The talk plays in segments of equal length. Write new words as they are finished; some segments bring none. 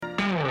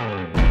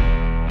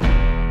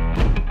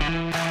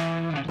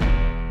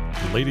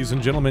Ladies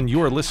and gentlemen,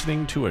 you are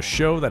listening to a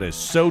show that is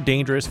so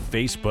dangerous,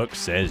 Facebook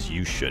says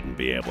you shouldn't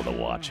be able to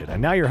watch it.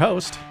 And now your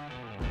host,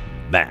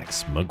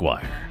 Max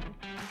McGuire.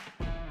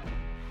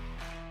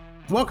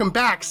 Welcome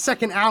back.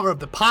 Second hour of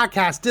the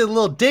podcast. Did a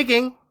little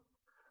digging.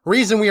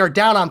 Reason we are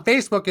down on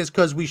Facebook is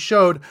because we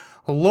showed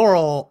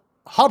Laurel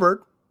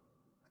Hubbard,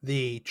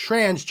 the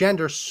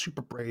transgender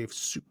super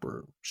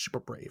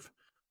brave,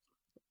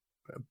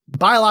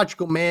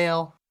 biological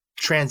male,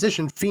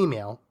 transition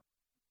female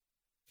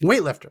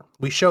weightlifter.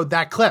 We showed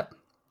that clip.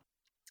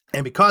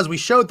 And because we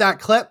showed that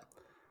clip,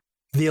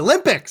 the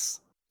Olympics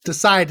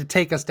decided to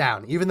take us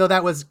down, even though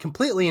that was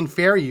completely in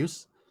fair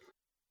use.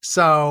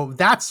 So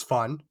that's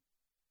fun.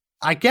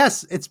 I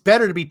guess it's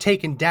better to be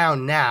taken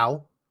down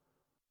now.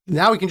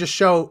 Now we can just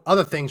show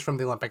other things from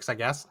the Olympics, I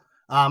guess.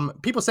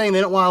 People saying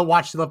they don't want to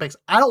watch the Olympics.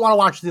 I don't want to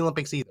watch the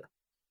Olympics either.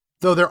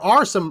 Though there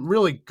are some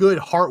really good,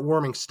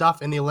 heartwarming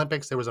stuff in the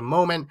Olympics. There was a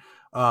moment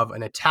of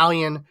an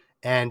Italian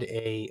and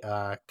a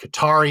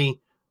Qatari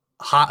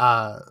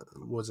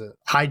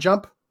high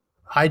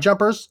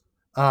jumpers,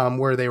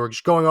 where they were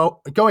just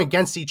going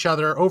against each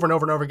other over and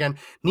over and over again.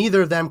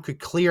 Neither of them could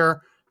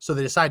clear, so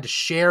they decided to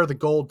share the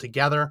gold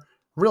together.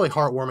 Really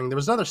heartwarming. There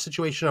was another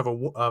situation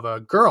of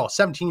a girl,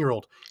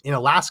 17-year-old in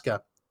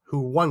Alaska,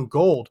 who won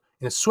gold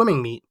in a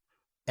swimming meet,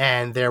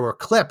 and there were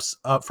clips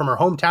from her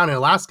hometown in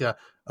Alaska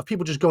of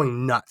people just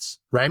going nuts,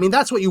 right? I mean,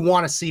 that's what you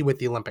want to see with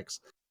the Olympics.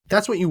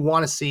 That's what you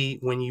want to see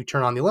when you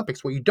turn on the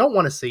Olympics. What you don't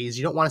want to see is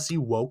you don't want to see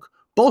woke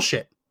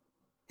bullshit.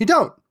 You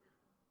don't.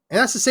 And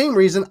that's the same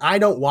reason I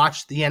don't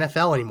watch the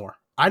NFL anymore.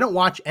 I don't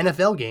watch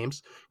NFL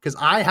games because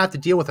I have to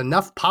deal with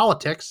enough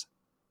politics,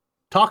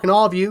 talking to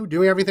all of you,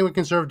 doing everything with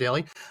Conservative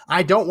Daily.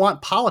 I don't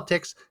want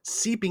politics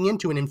seeping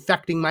into and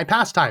infecting my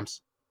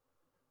pastimes.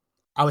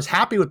 I was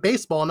happy with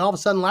baseball, and all of a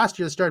sudden last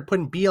year they started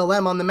putting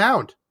BLM on the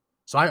mound.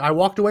 So I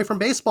walked away from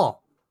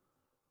baseball,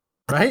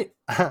 right?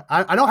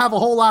 I don't have a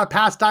whole lot of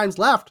pastimes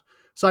left,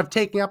 so I've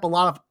taken up a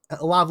lot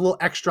of little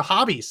extra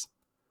hobbies.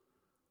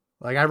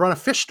 Like I run a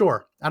fish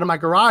store out of my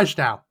garage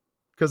now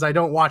because I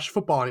don't watch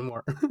football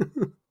anymore.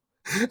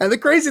 And the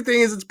crazy thing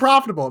is it's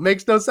profitable. It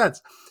makes no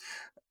sense.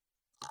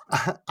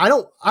 I'm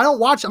not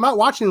watching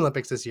the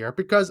Olympics this year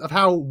because of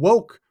how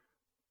woke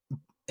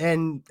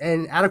and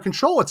out of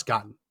control it's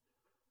gotten.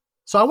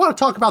 So I want to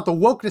talk about the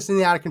wokeness and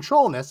the out of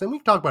controlness, and we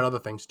can talk about other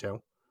things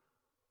too.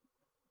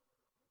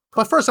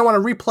 But first I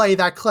want to replay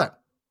that clip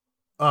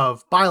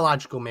of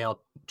biological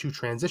male to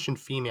transition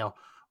female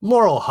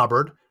Laurel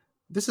Hubbard.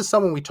 This is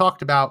someone we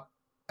talked about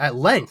at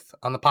length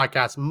on the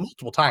podcast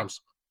multiple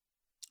times.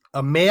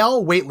 A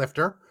male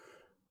weightlifter,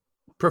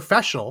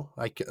 professional,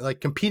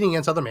 like competing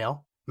against other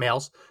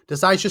males,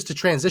 decides just to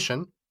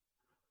transition,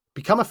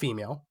 become a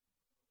female,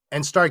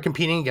 and start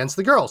competing against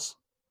the girls.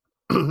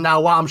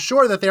 Now, while I'm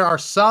sure that there are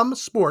some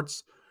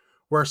sports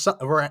where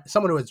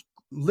someone who has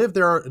lived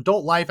their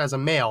adult life as a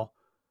male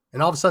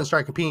and all of a sudden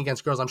start competing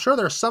against girls, I'm sure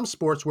there are some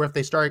sports where if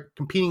they start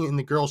competing in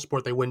the girls'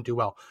 sport, they wouldn't do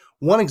well.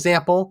 One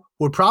example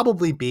would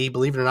probably be,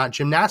 believe it or not,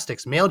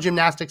 gymnastics. Male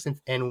gymnastics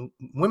and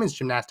women's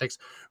gymnastics,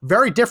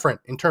 very different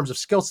in terms of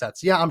skill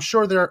sets. Yeah, I'm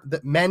sure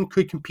that men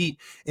could compete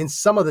in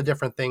some of the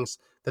different things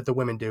that the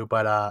women do,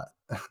 but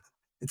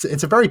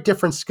it's a very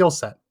different skill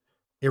set.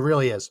 It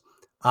really is.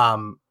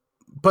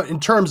 But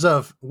in terms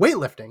of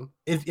weightlifting,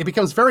 it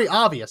becomes very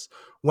obvious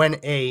when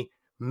a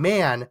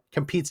man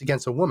competes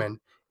against a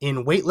woman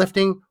in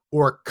weightlifting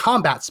or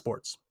combat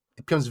sports.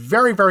 It becomes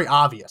very, very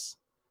obvious.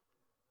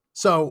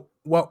 So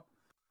what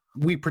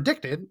we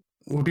predicted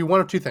would be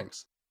one of two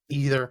things.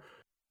 Either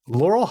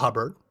Laurel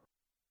Hubbard,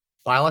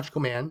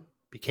 biological man,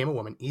 became a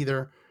woman.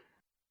 Either,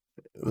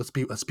 let's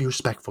be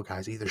respectful,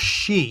 guys. Either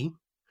she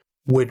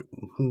would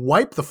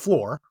wipe the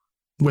floor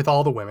with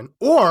all the women,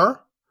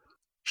 or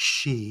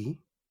she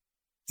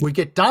would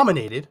get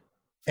dominated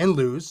and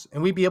lose,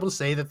 and we'd be able to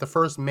say that the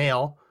first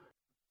male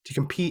to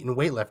compete in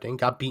weightlifting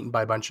got beaten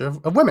by a bunch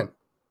of women.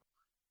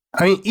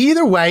 I mean,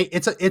 either way,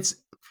 it's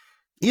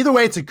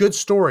a good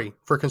story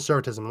for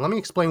conservatism. Let me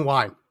explain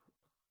why.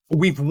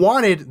 We've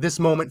wanted this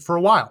moment for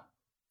a while.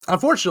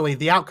 Unfortunately,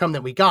 the outcome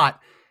that we got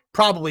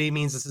probably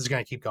means this is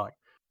going to keep going.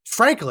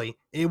 Frankly,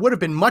 it would have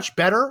been much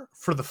better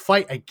for the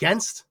fight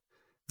against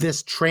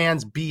this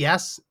trans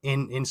BS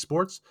in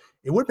sports.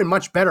 It would have been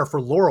much better for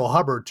Laurel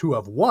Hubbard to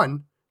have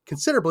won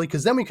considerably,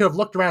 because then we could have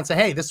looked around and said,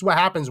 hey, this is what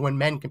happens when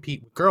men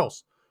compete with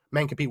girls.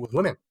 Men compete with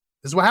women.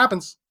 This is what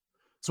happens.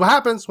 This is what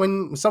happens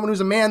when someone who's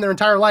a man their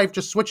entire life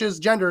just switches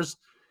genders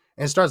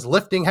and starts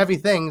lifting heavy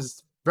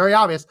things. Very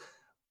obvious.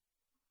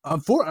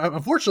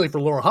 Unfortunately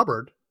for Laurel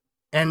Hubbard,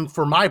 and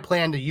for my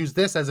plan to use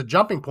this as a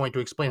jumping point to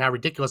explain how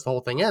ridiculous the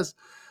whole thing is,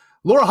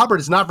 Laurel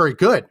Hubbard is not very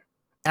good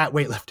at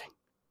weightlifting.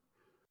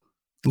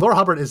 Laurel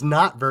Hubbard is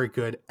not very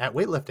good at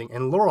weightlifting,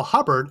 and Laurel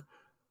Hubbard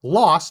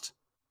lost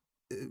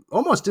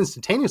almost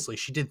instantaneously.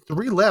 She did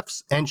 3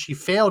 lifts and she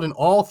failed in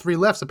all 3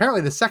 lifts.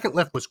 Apparently the second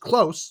lift was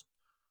close,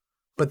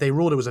 but they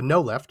ruled it was a no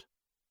lift.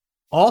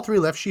 All 3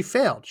 lifts she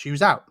failed. She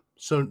was out.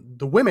 So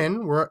the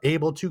women were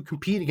able to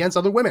compete against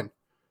other women,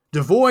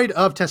 devoid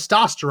of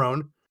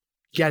testosterone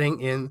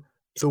getting in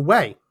the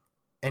way.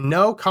 And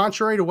no,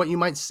 contrary to what you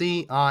might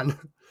see on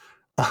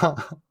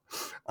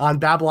on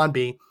Babylon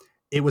Bee,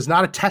 it was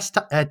not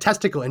a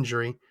testicle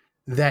injury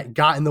that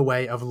got in the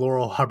way of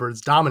Laurel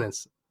Hubbard's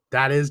dominance.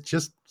 That is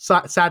just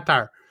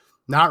satire,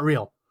 not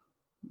real.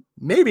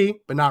 Maybe,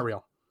 but not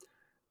real.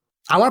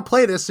 I want to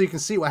play this so you can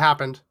see what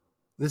happened.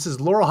 This is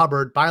Laurel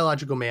Hubbard,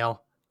 biological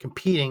male,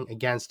 competing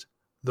against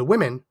the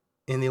women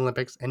in the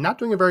Olympics and not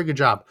doing a very good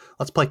job.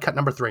 Let's play cut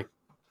number 3.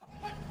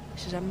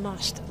 This is a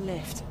must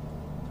lift.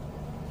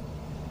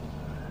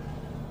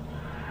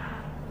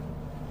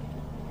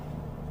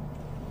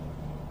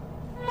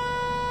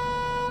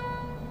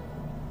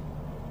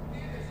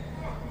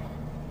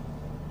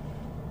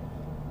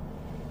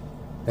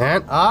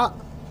 And no,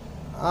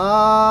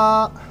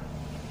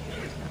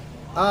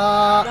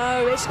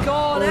 it's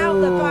gone out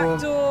the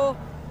back door.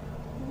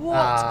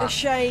 What a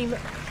shame.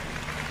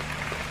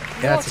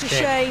 Yeah, what a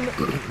shame.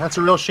 That's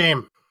a real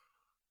shame.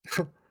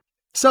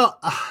 So,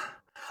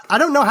 I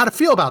don't know how to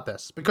feel about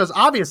this because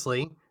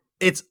obviously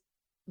it's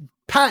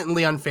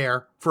patently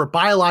unfair for a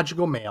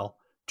biological male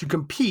to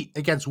compete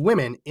against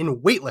women in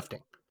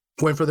weightlifting.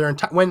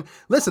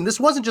 Listen, this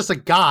wasn't just a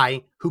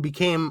guy who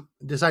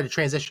decided to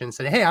transition and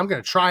said, hey, I'm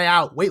going to try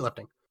out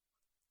weightlifting.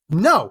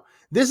 No,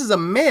 this is a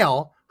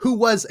male who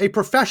was a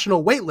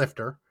professional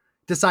weightlifter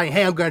deciding,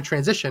 hey, I'm going to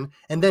transition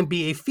and then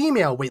be a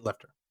female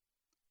weightlifter.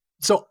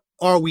 So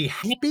are we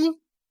happy?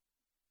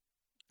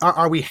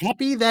 Are we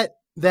happy that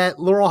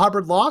Laurel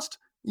Hubbard lost?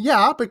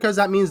 Yeah, because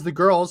that means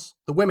the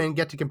women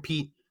get to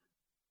compete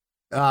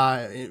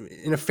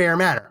in a fair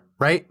manner,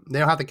 right? They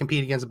don't have to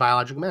compete against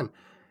biological men.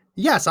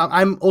 Yes,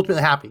 I'm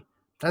ultimately happy.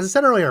 As I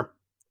said earlier,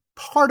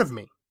 part of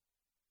me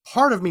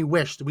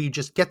wished we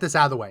just get this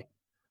out of the way.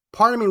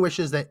 Part of me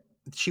wishes that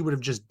she would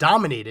have just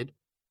dominated,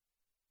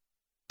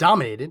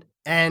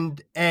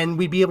 and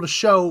we'd be able to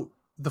show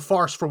the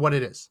farce for what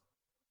it is.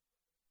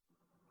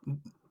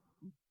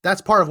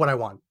 That's part of what I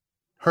want.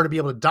 Her to be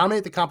able to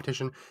dominate the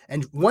competition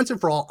and once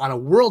and for all on a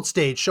world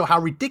stage show how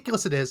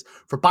ridiculous it is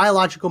for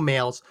biological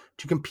males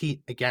to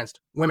compete against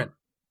women.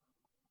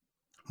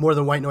 More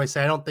than White Noise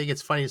say, I don't think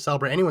it's funny to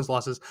celebrate anyone's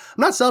losses.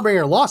 I'm not celebrating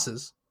her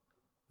losses.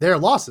 Their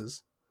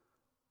losses.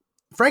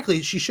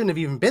 Frankly, she shouldn't have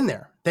even been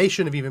there. They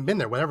shouldn't have even been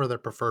there, whatever their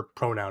preferred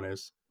pronoun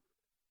is.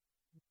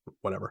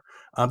 Whatever.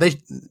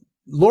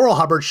 Laurel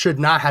Hubbard should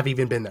not have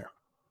even been there.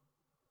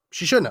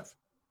 She shouldn't have.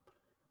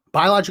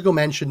 Biological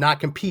men should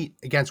not compete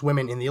against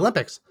women in the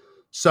Olympics.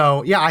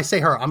 So, yeah, I say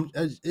her.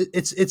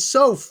 It's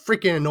so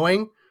freaking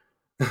annoying.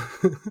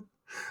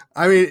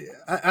 I mean,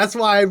 that's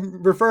why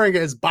I'm referring to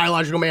it as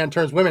biological man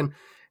turns women.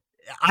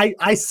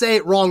 I say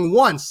it wrong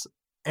once,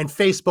 and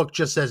Facebook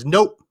just says,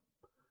 nope,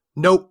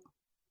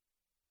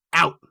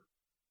 out.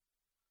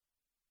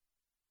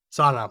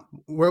 So I don't know.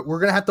 We're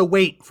going to have to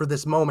wait for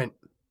this moment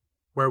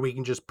where we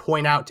can just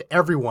point out to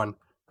everyone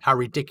how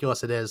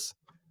ridiculous it is.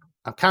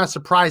 I'm kind of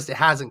surprised it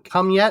hasn't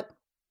come yet,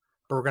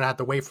 but we're going to have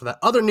to wait for that.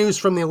 Other news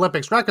from the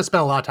Olympics. We're not going to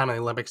spend a lot of time on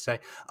the Olympics today.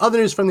 Other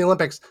news from the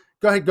Olympics.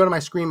 Go ahead, go to my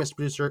screen, Mr.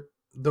 Producer.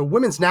 The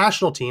women's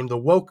national team, the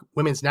woke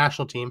women's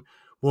national team,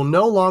 will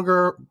no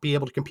longer be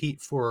able to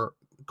compete for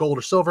gold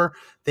or silver.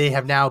 They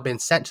have now been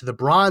sent to the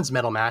bronze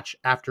medal match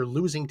after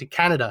losing to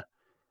Canada.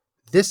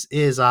 This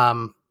is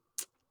another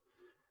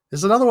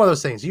one of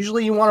those things.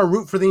 Usually you want to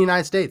root for the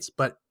United States,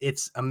 but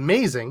it's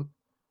amazing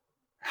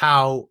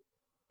how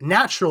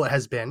natural it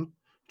has been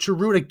to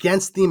root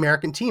against the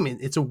American team.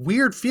 It's a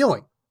weird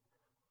feeling.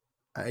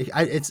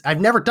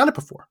 I've never done it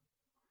before,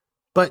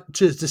 but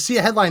to see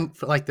a headline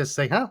like this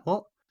say,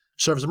 well,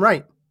 serves them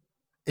right.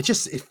 It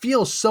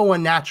feels so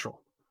unnatural.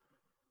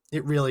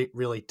 It really,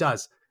 really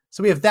does.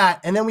 So we have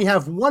that. And then we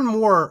have one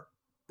more.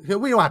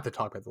 We don't have to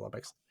talk about the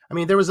Olympics. I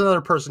mean, there was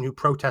another person who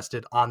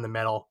protested on the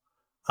medal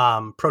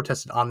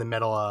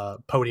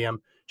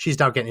podium. She's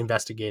now getting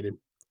investigated.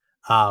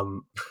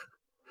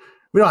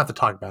 We don't have to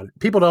talk about it.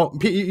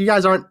 You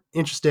guys aren't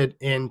interested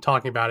in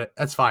talking about it.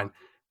 That's fine.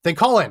 Then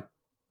call in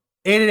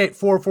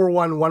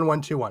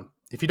 888-441-1121.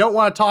 If you don't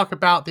want to talk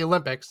about the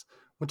Olympics,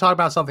 we'll talk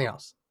about something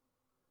else.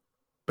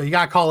 But you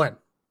got to call in.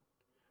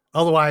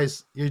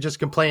 Otherwise, you're just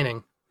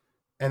complaining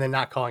and then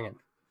not calling in.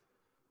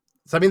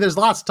 So, I mean, there's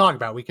lots to talk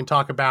about. We can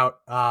talk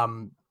about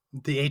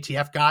the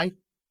ATF guy.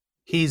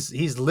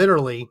 He's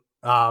literally,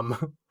 Dos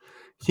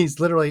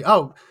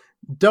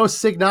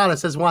Signata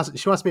says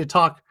she wants me to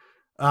talk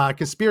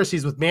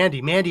conspiracies with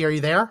Mandy. Mandy, are you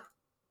there?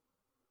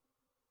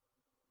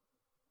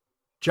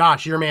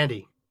 Josh, you're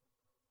Mandy.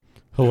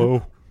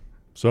 Hello.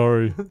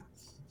 Sorry.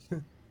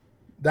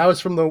 That was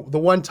from the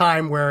one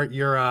time where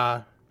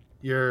your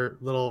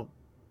little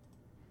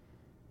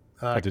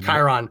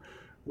Chiron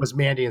was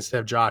Mandy instead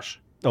of Josh.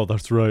 Oh,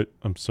 that's right.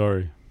 I'm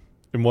sorry.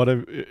 And what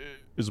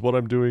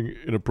I'm doing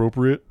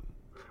inappropriate?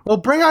 Well,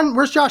 bring on.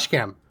 Where's Josh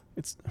Cam?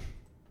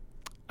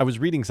 I was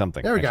reading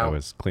something. There we go. I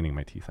was cleaning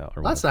my teeth out.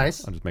 That's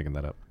nice. I'm just making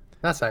that up.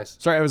 That's nice.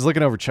 Sorry, I was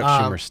looking over Chuck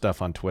Schumer's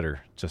stuff on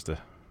Twitter just to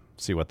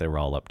see what they were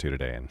all up to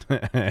today, and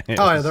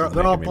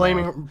they're all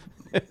blaming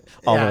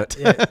all of it.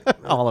 Yeah.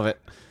 All of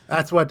it.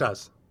 That's what it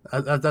does.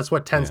 That's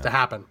what tends to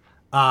happen.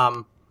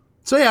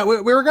 So yeah,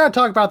 we were going to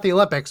talk about the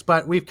Olympics,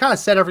 but we've kind of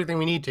said everything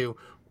we need to.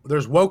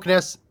 There's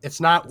wokeness. It's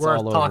not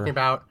worth all talking over.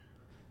 about.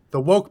 The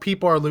woke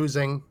people are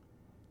losing.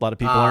 A lot of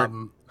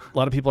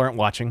people aren't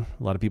watching.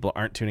 A lot of people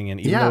aren't tuning in,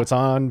 even Yeah. though it's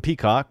on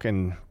Peacock.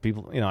 And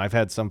people, I've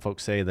had some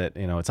folks say that,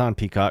 it's on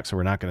Peacock, so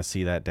we're not going to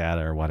see that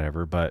data or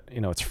whatever. But,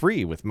 it's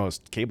free with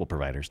most cable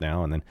providers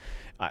now. And then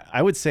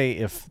I would say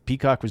if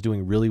Peacock was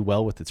doing really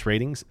well with its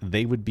ratings,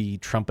 they would be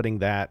trumpeting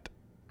that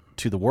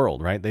to the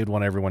world, right? They'd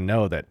want everyone to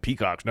know that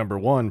Peacock's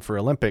 #1 for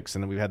Olympics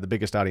and that we've had the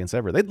biggest audience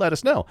ever. They'd let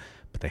us know,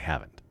 but they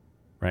haven't,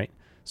 right?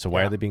 So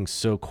why are they being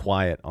so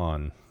quiet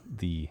on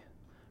the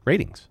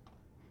ratings?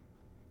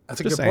 That's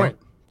a Just good saying. point.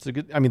 It's a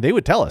good. I mean, they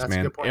would tell us, That's a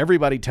man. good point.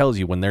 Everybody tells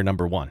you when they're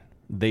 #1.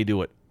 They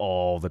do it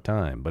all the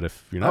time. But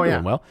if you're not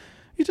doing well,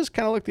 you just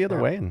kind of look the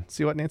other way and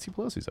see what Nancy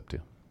Pelosi's up to.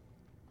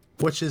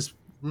 Which is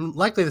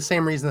likely the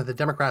same reason that the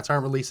Democrats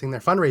aren't releasing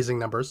their fundraising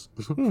numbers.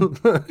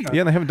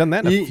 Yeah, they haven't done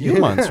that in a few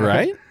months,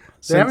 right?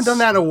 They haven't done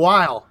that in a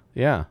while.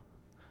 Yeah.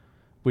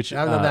 Which They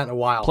haven't done that in a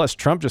while. Plus,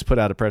 Trump just put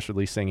out a press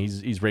release saying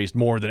he's raised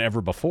more than ever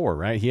before,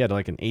 right? He had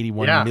like an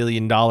 $81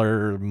 million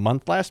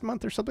month last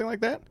month or something like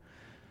that,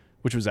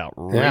 which was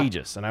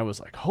outrageous. And I was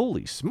like,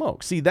 holy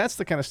smoke. See, that's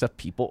the kind of stuff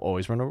people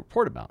always want to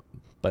report about.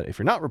 But if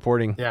you're not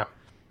reporting,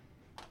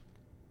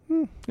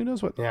 who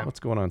knows what's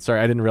going on? Sorry,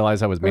 I didn't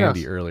realize I was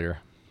Mandy earlier.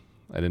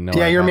 I didn't know.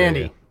 Yeah, you're had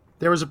Mandy.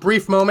 There was a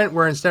brief moment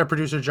where instead of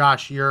producer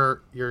Josh,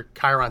 your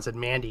Chiron said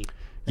Mandy.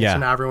 And so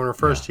now everyone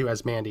refers to you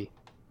as Mandy.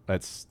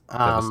 That's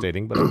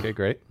devastating, but okay,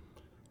 great.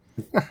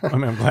 I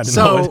mean, I'm glad to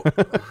know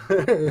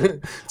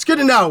it. It's good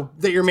to know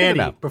that you're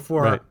Mandy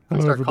before Right. I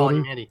start calling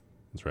you Mandy.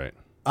 That's right.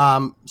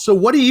 So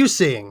what are you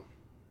seeing,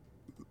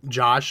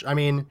 Josh? I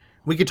mean,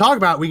 we can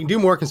do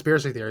more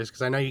conspiracy theories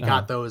because I know you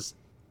got those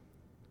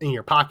in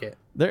your pocket.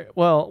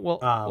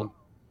 Well,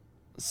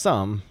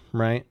 some,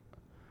 right?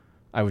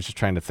 I was just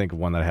trying to think of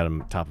one that I had on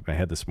the top of my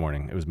head this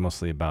morning. It was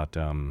mostly about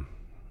the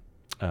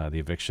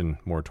eviction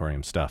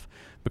moratorium stuff.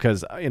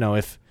 Because,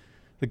 if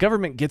the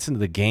government gets into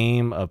the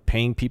game of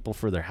paying people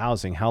for their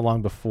housing, how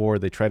long before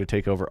they try to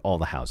take over all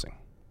the housing,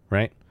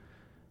 right?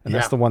 And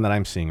that's the one that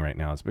I'm seeing right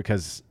now. It's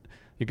because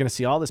you're going to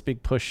see all this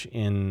big push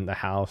in the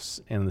House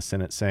and the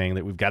Senate saying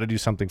that we've got to do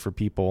something for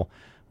people.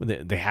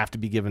 They have to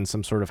be given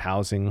some sort of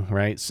housing,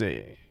 right?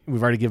 So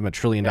we've already given them $1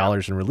 trillion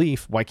in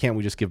relief. Why can't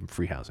we just give them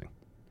free housing?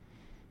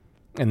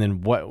 And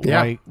then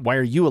why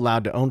are you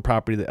allowed to own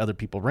property that other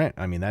people rent?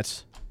 I mean,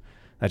 that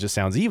just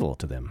sounds evil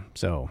to them.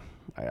 So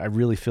I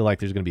really feel like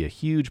there's going to be a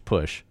huge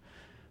push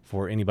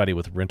for anybody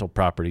with rental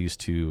properties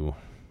to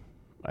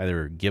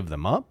either give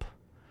them up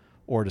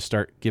or to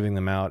start giving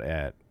them out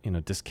at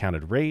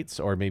discounted rates,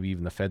 or maybe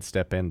even the Fed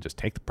step in and just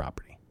take the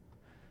property.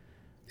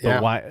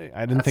 But why?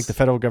 I didn't think the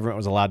federal government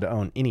was allowed to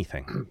own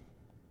anything.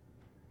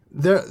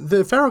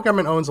 The federal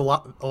government owns a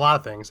lot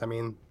of things. I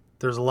mean,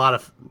 there's a lot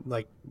of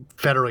like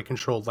federally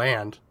controlled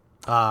land.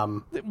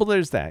 Well,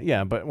 there's that,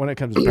 yeah. But when it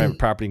comes to private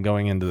property and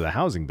going into the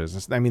housing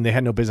business, I mean, they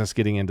had no business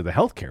getting into the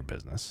healthcare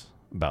business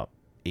about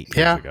 8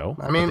 years ago.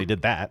 I mean, but they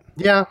did that.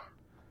 Yeah.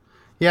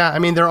 I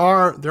mean, there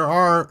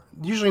are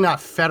usually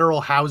not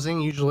federal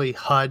housing. Usually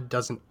HUD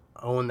doesn't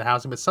own the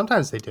housing, but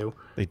sometimes they do.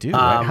 They do.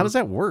 Right? How does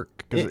that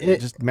work? Because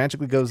it just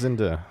magically goes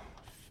into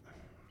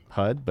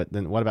HUD, but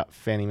then what about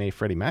Fannie Mae,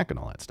 Freddie Mac, and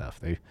all that stuff?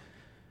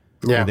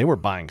 They were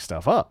buying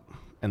stuff up,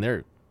 and they're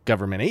a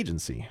government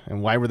agency.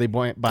 And why were they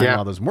buying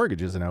all those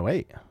mortgages in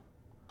 2008?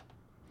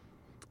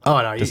 Oh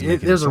no,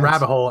 there's a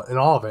rabbit hole in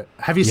all of it.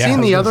 Have you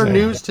seen the other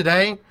news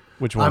today?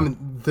 Which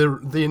one?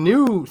 The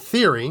new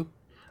theory.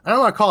 I don't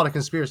want to call it a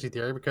conspiracy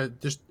theory because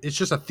it's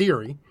just a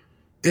theory.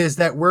 Is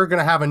that we're going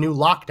to have a new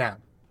lockdown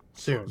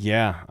soon?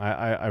 Yeah,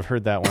 I've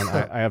heard that one.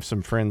 I have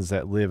some friends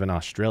that live in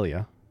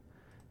Australia,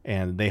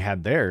 and they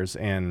had theirs.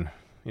 And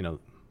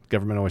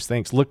government always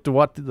thinks, look to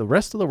what the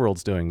rest of the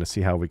world's doing to see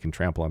how we can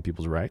trample on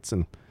people's rights,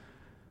 and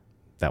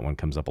that one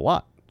comes up a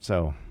lot.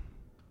 So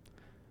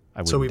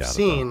we've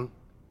seen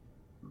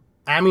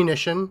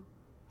ammunition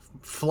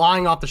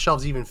flying off the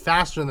shelves even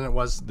faster than it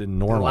was in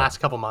the last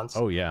couple months.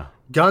 Oh yeah,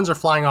 guns are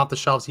flying off the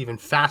shelves even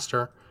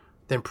faster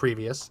than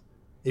previous.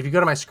 If you go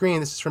to my screen,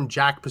 this is from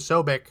Jack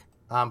Posobiec,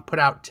 put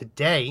out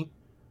today.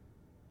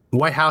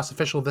 White House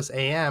official this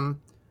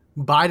AM.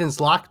 Biden's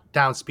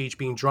lockdown speech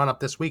being drawn up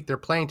this week. They're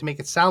planning to make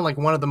it sound like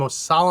one of the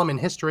most solemn in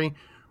history.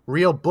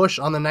 Real Bush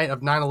on the night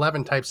of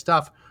 9/11 type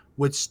stuff.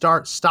 Would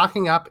start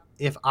stocking up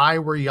if I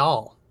were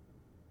y'all.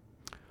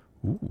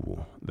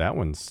 Ooh, that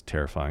one's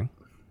terrifying.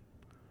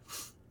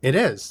 It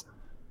is.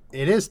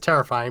 It is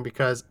terrifying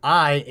because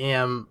I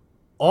am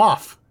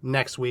off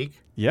next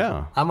week.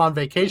 Yeah. I'm on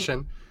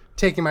vacation,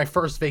 taking my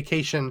first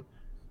vacation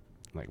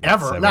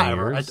ever. Not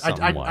ever.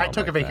 I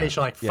took a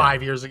vacation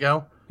 5 years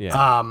ago.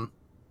 Yeah.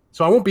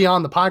 So I won't be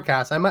on the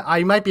podcast.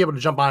 I might be able to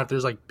jump on if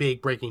there's like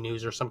big breaking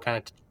news or some kind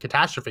of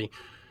catastrophe.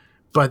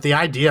 But the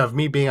idea of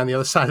me being on the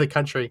other side of the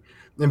country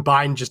and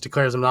Biden just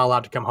declares I'm not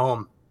allowed to come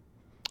home.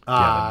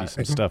 That'd be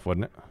some stuff,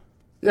 wouldn't it?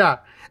 Yeah.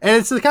 And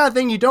it's the kind of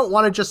thing you don't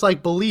want to just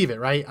like believe it,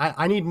 right?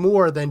 I need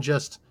more than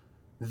just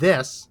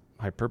this.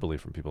 Hyperbole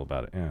from people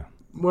about it, yeah.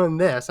 More than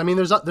this. I mean,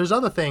 there's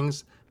other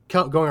things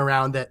going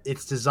around that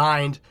it's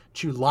designed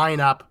to line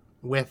up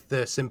with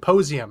the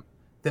symposium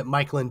that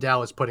Mike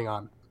Lindell is putting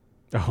on.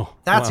 Oh,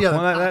 That's the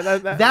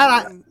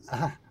other.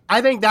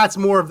 I think that's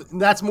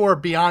more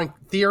beyond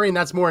theory, and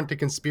that's more into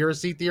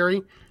conspiracy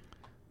theory.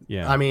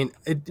 Yeah. I mean,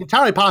 it's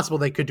entirely possible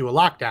they could do a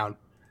lockdown.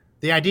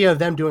 The idea of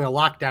them doing a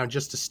lockdown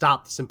just to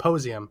stop the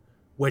symposium,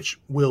 which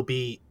will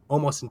be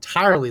almost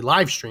entirely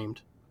live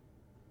streamed.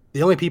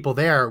 The only people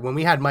there, when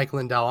we had Mike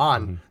Lindell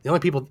on, the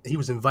only people he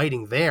was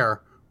inviting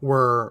there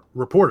were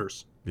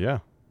reporters. Yeah.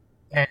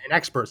 And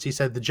experts. He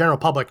said the general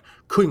public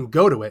couldn't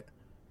go to it.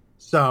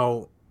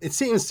 So it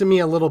seems to me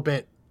a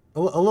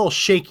little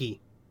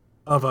shaky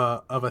of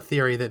a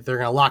theory that they're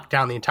going to lock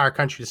down the entire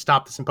country to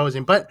stop the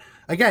symposium. But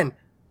again,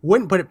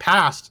 wouldn't put it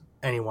past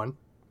anyone.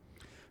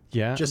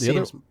 Yeah. Just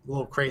seems a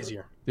little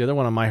crazier. The other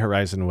one on my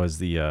horizon was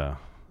the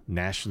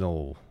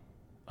national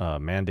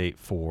mandate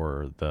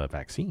for the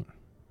vaccine.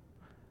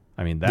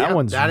 I mean, that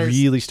one's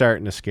really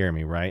starting to scare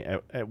me,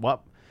 right?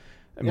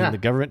 The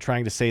government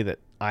trying to say that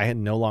I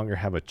no longer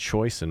have a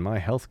choice in my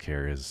health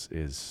care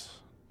is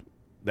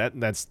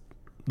that's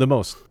the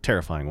most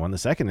terrifying one. The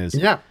second is,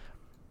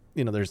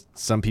 there's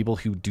some people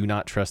who do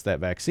not trust that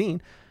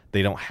vaccine.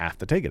 They don't have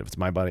to take it. If it's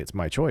my body, it's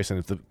my choice. And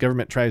if the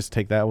government tries to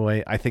take that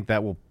away, I think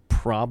that will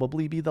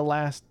probably be the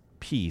last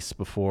piece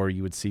before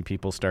you would see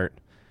people start,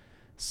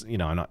 I'm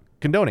not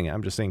condoning it.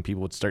 I'm just saying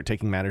people would start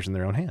taking matters in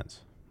their own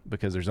hands,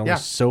 because there's only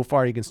so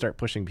far you can start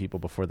pushing people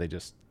before they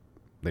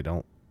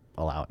don't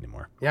allow it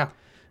anymore. Yeah.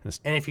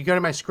 And if you go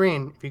to my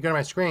screen,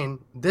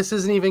 this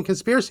isn't even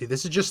conspiracy.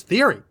 This is just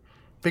theory,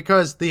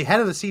 because the head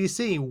of the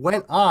CDC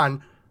went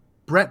on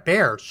Brett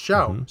Baer's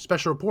show,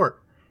 Special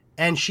Report,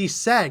 and she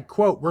said,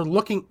 quote, "We're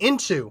looking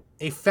into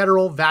a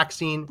federal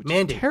vaccine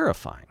mandate."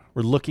 Terrifying.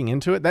 We're looking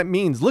into it.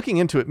 Looking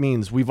into it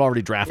means we've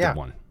already drafted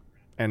one,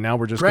 and now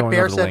we're just going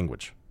over the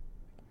language.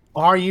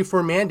 Are you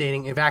for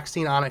mandating a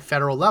vaccine on a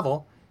federal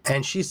level?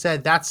 And she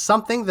said, that's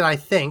something that I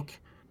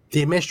think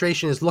the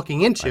administration is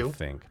looking into.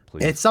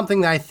 It's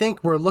something that I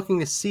think we're looking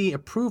to see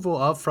approval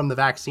of from the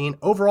vaccine.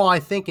 Overall, I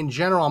think in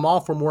general, I'm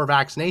all for more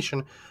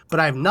vaccination, but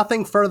I have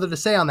nothing further to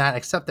say on that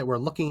except that we're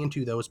looking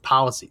into those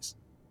policies.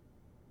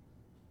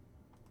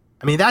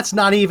 I mean, that's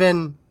not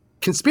even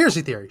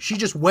conspiracy theory. She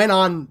just went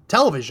on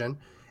television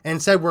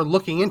and said we're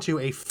looking into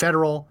a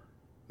federal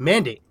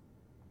mandate.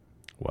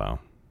 Wow.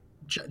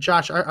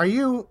 Josh, are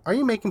you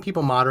making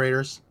people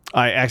moderators?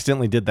 I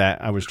accidentally did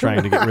that. I was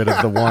trying to get rid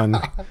of the one.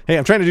 Hey,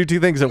 I'm trying to do two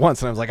things at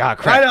once, and I was like,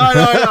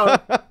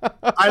 crap.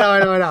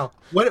 I know.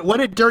 What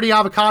did dirty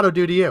avocado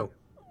do to you?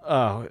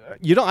 I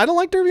don't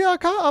like dirty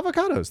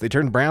avocados. They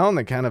turn brown.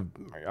 They kind of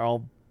are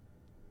all.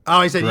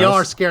 Oh, he said gross. Y'all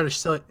are scared of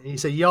silly. He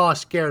said y'all are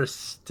scared of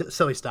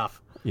silly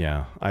stuff.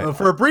 Yeah.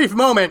 For a brief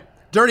moment,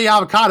 dirty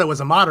avocado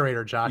was a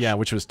moderator, Josh. Yeah,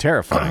 which was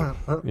terrifying.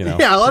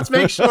 Yeah, let's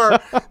make sure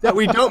that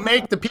we don't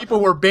make the people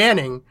we're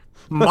banning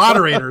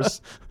moderators.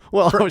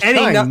 Well, I was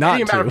trying not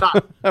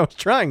to. I was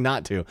trying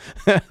not to.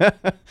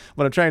 But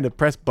I'm trying to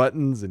press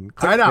buttons and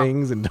click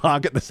things and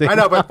talk at the same time.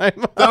 I know,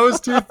 but those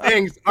two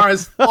things are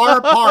as far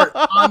apart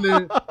on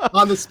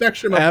the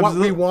spectrum of what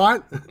we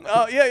want.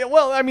 Oh, yeah.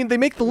 Well, I mean, they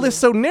make the list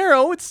so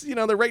narrow. It's,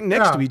 they're right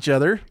next to each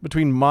other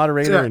between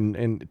moderator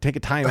and take a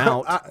time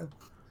out.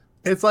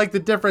 It's like the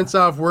difference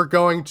of we're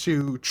going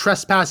to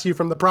trespass you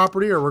from the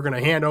property or we're going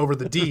to hand over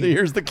the deed.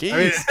 Here's the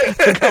keys.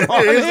 Come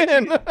on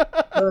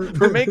in.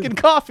 We're making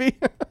coffee.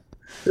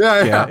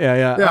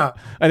 Yeah.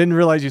 I didn't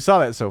realize you saw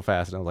that so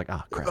fast, and I was like,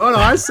 crap. Oh no,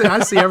 I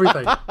see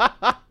everything.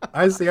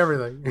 I see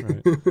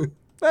everything.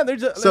 Right.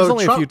 There's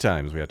only a few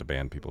times we have to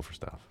ban people for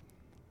stuff.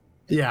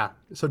 Yeah.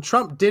 So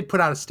Trump did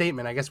put out a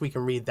statement. I guess we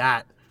can read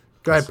that.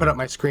 Go ahead, put up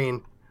my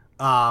screen.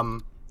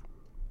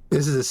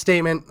 This is a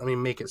statement. Let me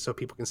make it so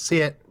people can see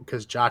it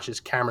because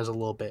Josh's camera's a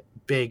little bit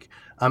big.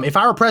 If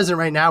I were president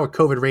right now with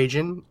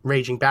COVID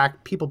raging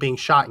back, people being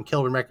shot and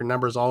killed in record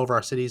numbers all over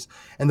our cities,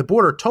 and the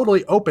border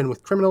totally open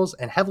with criminals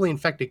and heavily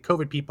infected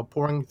COVID people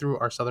pouring through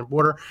our southern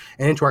border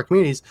and into our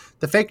communities,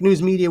 the fake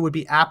news media would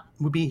be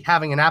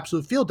having an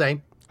absolute field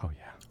day. Oh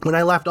yeah. When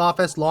I left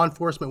office, law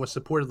enforcement was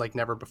supported like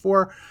never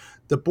before.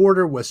 The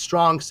border was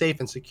strong, safe,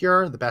 and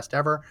secure, the best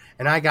ever.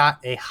 And I got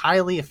a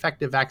highly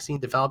effective vaccine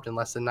developed in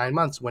less than 9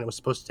 months when it was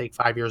supposed to take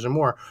 5 years or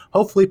more.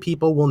 Hopefully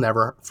people will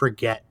never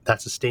forget.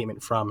 That's a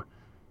statement from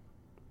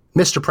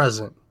Mr.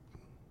 President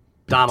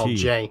Donald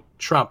J.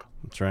 Trump.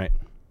 That's right.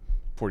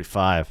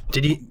 45.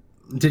 Did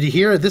you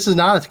hear? This is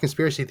not a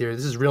conspiracy theory.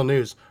 This is real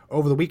news.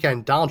 Over the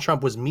weekend, Donald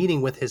Trump was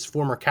meeting with his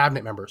former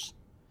cabinet members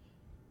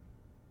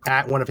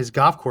at one of his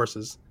golf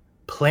courses,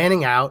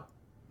 planning out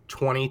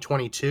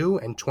 2022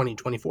 and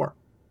 2024.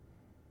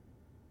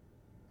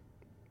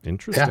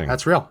 Interesting. Yeah,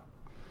 that's real.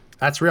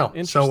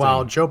 So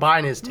while Joe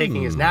Biden is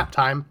taking his nap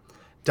time,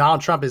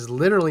 Donald Trump is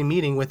literally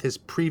meeting with his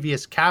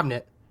previous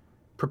cabinet,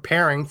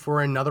 preparing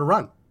for another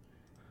run.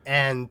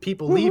 And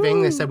people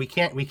leaving, they said we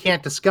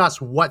can't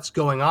discuss what's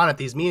going on at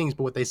these meetings,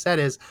 but what they said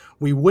is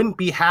we wouldn't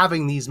be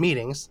having these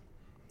meetings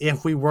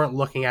if we weren't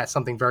looking at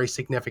something very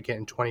significant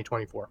in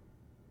 2024.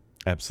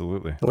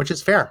 Absolutely. Which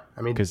is fair.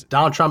 I mean,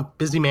 Donald Trump,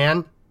 busy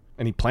man.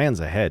 And he plans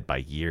ahead by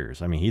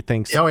years. I mean, he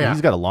thinks Oh, yeah. he's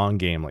got a long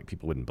game like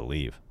people wouldn't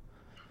believe.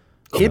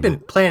 He'd been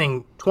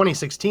planning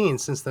 2016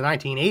 since the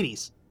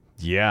 1980s.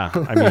 Yeah.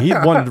 I mean, he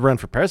wanted to run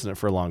for president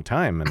for a long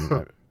time.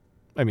 And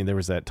I mean, there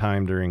was that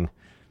time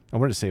I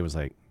wanted to say it was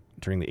like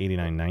during the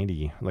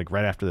 89-90, like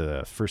right after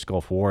the first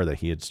Gulf War, that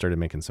he had started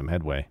making some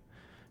headway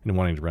and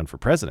wanting to run for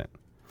president.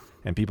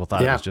 And people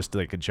thought it was just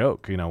like a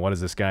joke. You know, what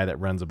does this guy that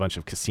runs a bunch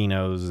of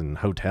casinos and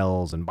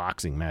hotels and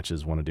boxing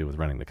matches want to do with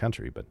running the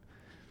country? But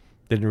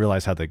they didn't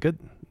realize how good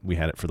we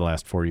had it for the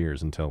last 4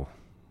 years until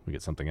we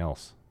get something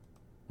else,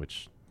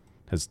 which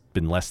has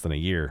been less than a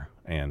year.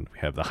 And we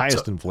have the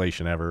highest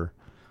inflation ever,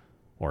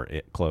 or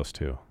close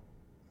to.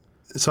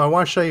 So I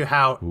want to show you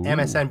how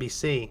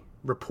MSNBC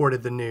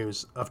reported the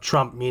news of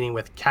Trump meeting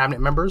with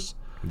cabinet members.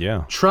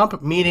 Yeah.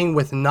 Trump meeting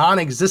with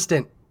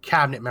non-existent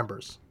cabinet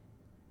members.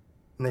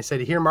 And they say,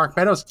 to hear Mark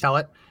Meadows tell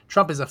it,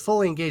 Trump is a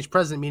fully engaged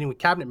president meeting with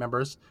cabinet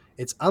members.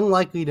 It's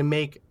likely to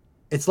make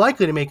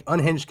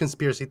unhinged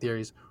conspiracy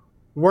theories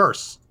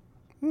worse.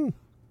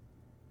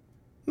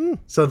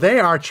 So they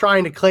are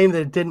trying to claim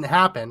that it didn't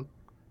happen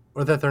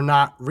or that they're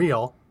not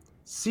real.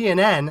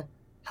 CNN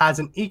has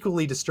an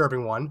equally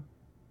disturbing one.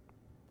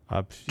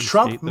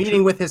 Trump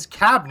meeting with his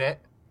cabinet,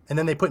 and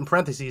then they put in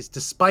parentheses,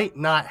 despite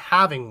not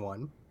having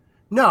one.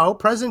 No,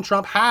 President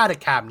Trump had a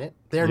cabinet.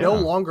 They're no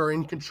longer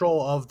in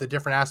control of the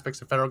different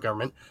aspects of federal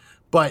government,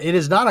 but it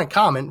is not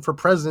uncommon for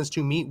presidents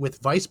to meet with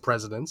vice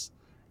presidents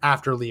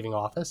after leaving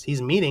office.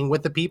 He's meeting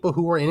with the people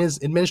who were in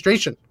his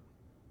administration.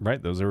 Right,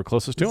 those that were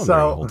closest to him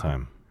during the whole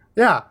time.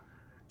 Yeah.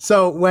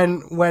 So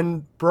when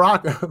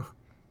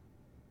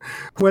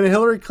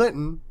Hillary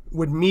Clinton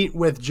would meet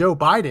with Joe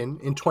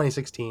Biden in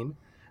 2016,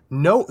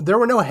 there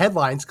were no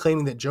headlines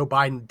claiming that Joe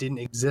Biden didn't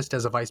exist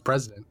as a vice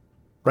president.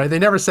 Right? They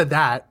never said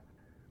that.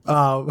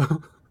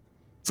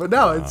 So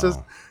no, it's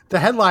just the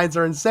headlines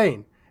are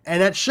insane,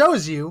 and that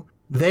shows you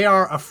they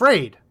are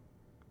afraid.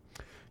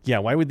 Yeah,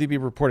 why would they be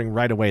reporting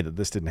right away that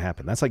this didn't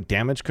happen? That's like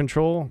damage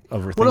control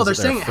over things. Well, no, they're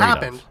that saying it afraid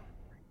happened,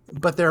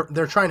 but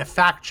they're trying to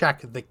fact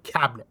check the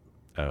cabinet.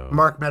 Oh.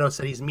 Mark Meadows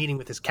said he's meeting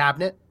with his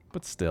cabinet,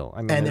 But still,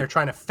 I mean, and they're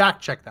trying to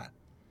fact check that.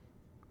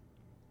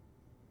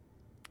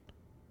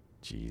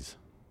 Jeez.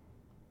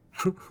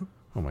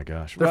 Oh my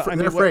gosh. They're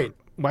afraid.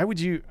 Why would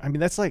you? I mean,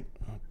 that's like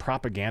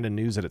propaganda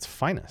news at its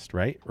finest,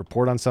 right?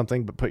 Report on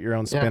something, but put your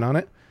own spin on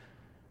it.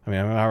 I mean,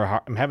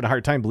 I'm having a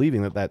hard time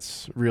believing that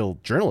that's real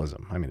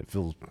journalism. I mean, it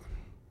feels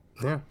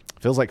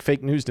like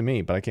fake news to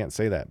me, but I can't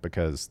say that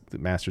because the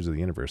masters of the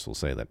universe will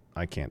say that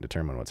I can't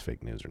determine what's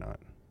fake news or not.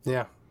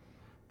 Yeah.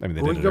 I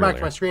mean, We can go back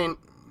to my screen.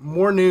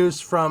 More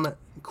news from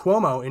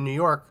Cuomo in New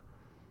York.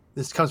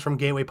 This comes from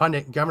Gateway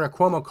Pundit. Governor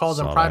Cuomo calls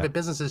on private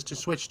businesses to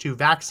switch to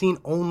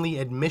vaccine-only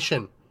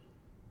admission.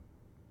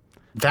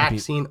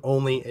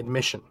 Vaccine-only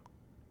admission.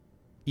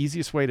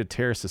 Easiest way to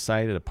tear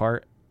society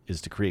apart is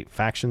to create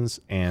factions,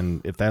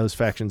 and if those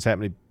factions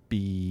happen to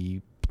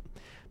be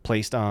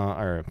placed on,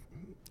 or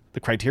the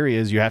criteria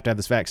is you have to have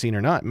this vaccine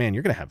or not, man,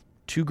 you're going to have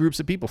two groups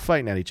of people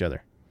fighting at each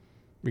other.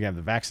 We have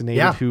the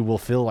vaccinated who will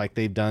feel like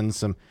they've done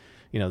some,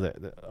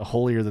 the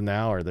holier than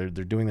thou, or they're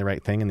doing the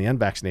right thing, and the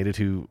unvaccinated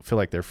who feel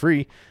like they're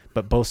free,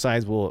 but both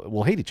sides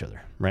will hate each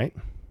other, right?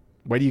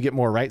 Why do you get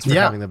more rights for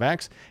having the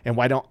vax, and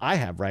why don't I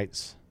have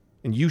rights,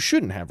 and you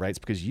shouldn't have rights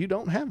because you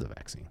don't have the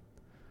vaccine?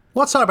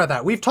 Let's talk about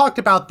that. We've talked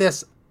about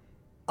this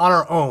on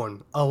our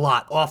own a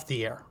lot off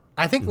the air.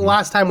 I think the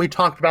last time we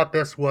talked about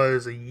this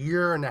was a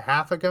year and a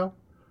half ago.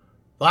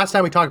 The last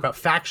time we talked about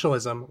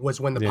factionalism was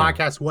when the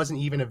podcast wasn't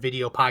even a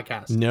video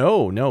podcast.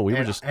 No, we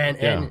were just...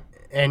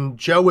 And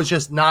Joe was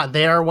just not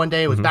there one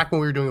day. It was back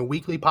when we were doing a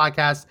weekly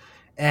podcast,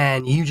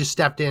 and you just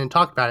stepped in and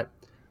talked about it.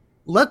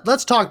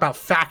 Let's talk about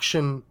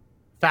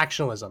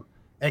factionalism.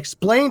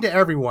 Explain to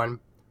everyone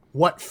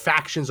what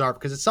factions are,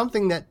 because it's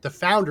something that the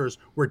founders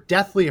were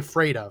deathly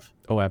afraid of.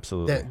 Oh,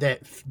 absolutely.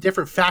 That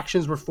different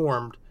factions were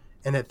formed,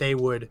 and that they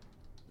would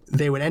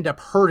end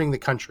up hurting the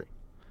country.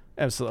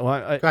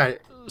 Absolutely. Well,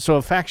 so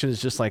a faction is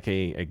just like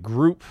a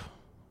group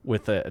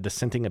with a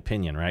dissenting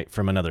opinion, right,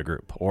 from another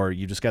group. Or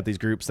you just got these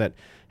groups that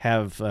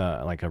have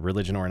like a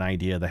religion or an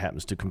idea that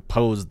happens to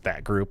compose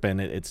that group, and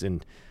it's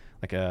in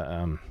like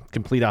a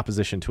complete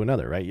opposition to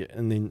another, right?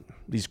 And then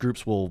these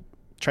groups will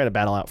try to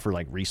battle out for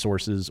like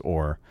resources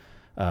or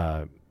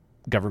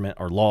government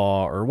or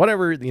law or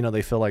whatever,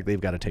 they feel like they've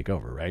got to take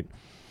over, right?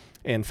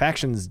 And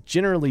factions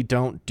generally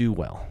don't do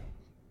well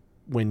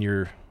when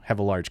you have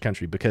a large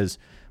country, because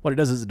what it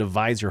does is it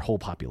divides your whole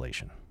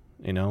population.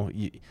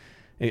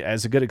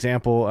 As a good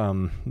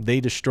example, they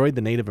destroyed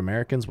the Native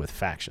Americans with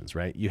factions,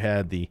 right? You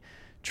had the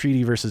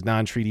treaty versus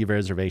non-treaty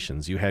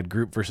reservations. You had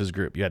group versus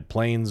group. You had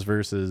Plains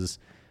versus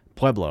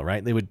Pueblo,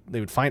 right? They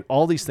would find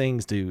all these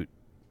things to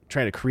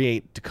try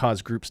to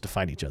cause groups to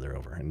fight each other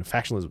over. And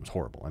factionalism is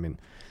horrible. I mean,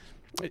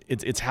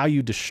 it's how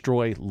you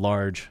destroy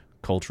large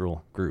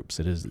cultural groups.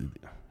 It's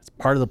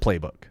part of the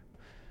playbook.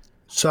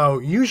 So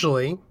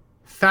usually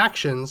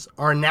factions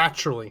are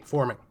naturally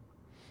forming.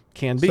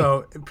 Can be.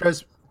 So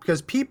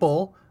because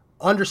people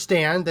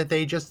understand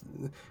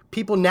that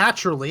people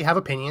naturally have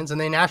opinions, and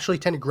they naturally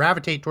tend to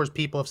gravitate towards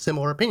people of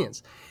similar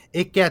opinions.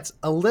 It gets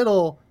a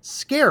little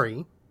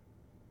scary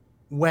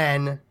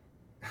when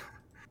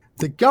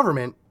the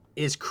government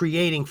is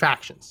creating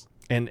factions.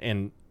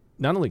 And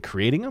not only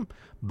creating them,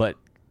 but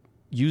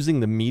using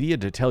the media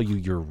to tell you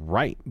you're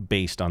right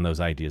based on those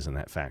ideas in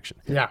that faction.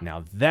 Yeah.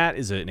 Now, that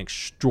is an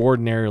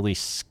extraordinarily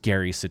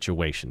scary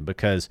situation,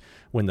 because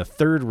when the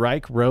Third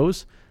Reich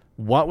rose,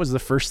 what was the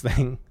first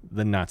thing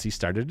the Nazis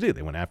started to do?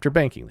 They went after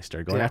banking. They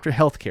started going after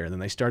healthcare. And then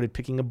they started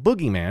picking a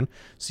boogeyman,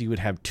 so you would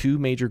have two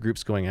major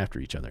groups going after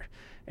each other.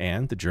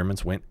 And the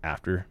Germans went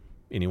after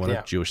anyone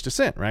of Jewish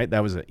descent, right?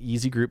 That was an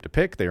easy group to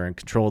pick. They were in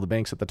control of the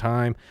banks at the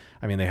time.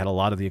 I mean, they had a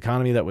lot of the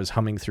economy that was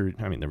humming through.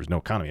 I mean, there was no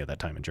economy at that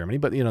time in Germany,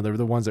 but, they were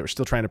the ones that were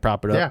still trying to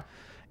prop it up.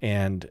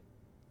 And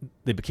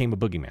they became a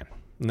boogeyman.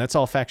 And that's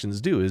all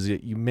factions do, is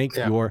you make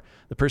the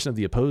person of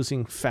the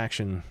opposing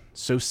faction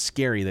so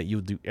scary that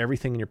you'll do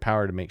everything in your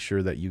power to make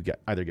sure that you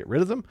either get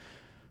rid of them,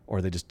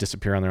 or they just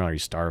disappear on their own, or you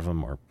starve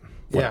them, or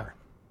whatever.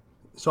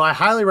 So I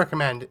highly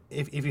recommend,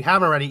 if you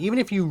haven't already, even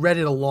if you read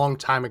it a long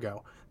time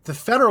ago, the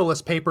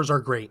Federalist Papers are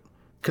great,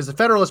 because the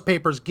Federalist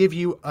Papers give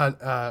you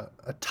a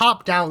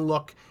top-down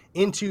look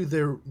into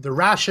the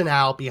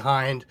rationale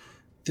behind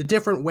the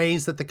different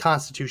ways that the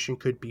Constitution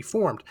could be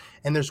formed.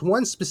 And there's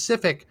one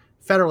specific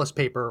Federalist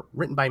paper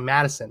written by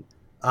Madison.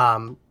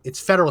 It's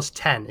Federalist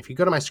 10. If you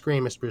go to my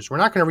screen, Mr. Bruce, we're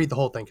not going to read the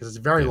whole thing because it's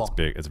very long. It's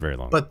big. It's very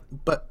long.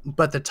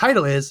 But the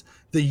title is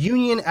 "The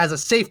Union as a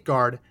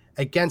Safeguard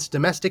Against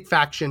Domestic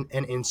Faction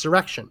and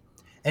Insurrection."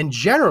 And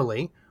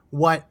generally,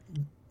 what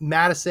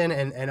Madison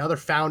and other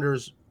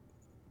founders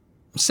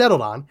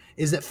settled on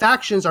is that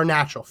factions are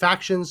natural.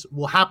 Factions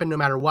will happen no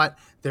matter what.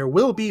 There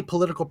will be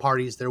political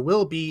parties. There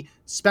will be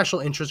special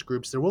interest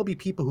groups. There will be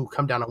people who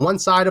come down on one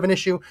side of an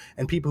issue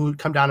and people who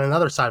come down on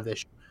another side of the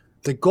issue.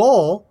 The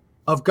goal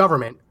of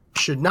government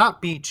should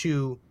not be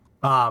to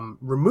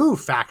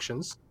remove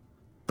factions,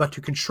 but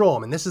to control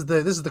them. And this is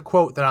the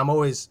quote that I'm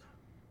always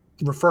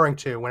referring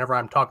to whenever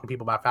I'm talking to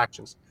people about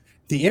factions.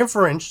 The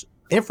inference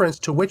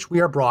to which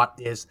we are brought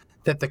is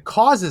that the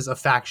causes of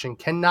faction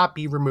cannot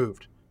be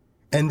removed,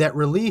 and that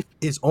relief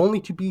is only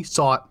to be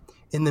sought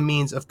in the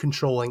means of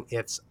controlling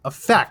its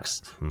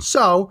effects.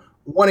 So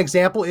one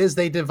example is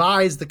they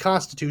devised the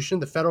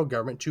Constitution, the federal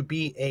government, to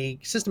be a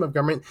system of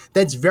government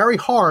that's very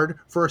hard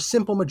for a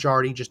simple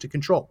majority just to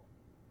control.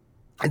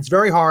 It's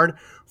very hard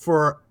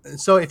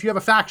so if you have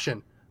a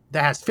faction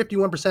that has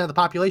 51% of the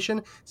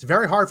population, it's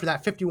very hard for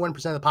that 51%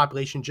 of the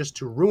population just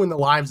to ruin the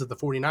lives of the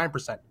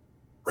 49%,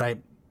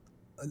 right?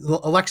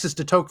 Alexis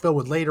de Tocqueville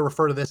would later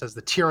refer to this as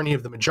the tyranny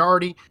of the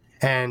majority.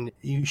 And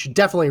you should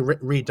definitely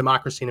read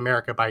Democracy in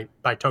America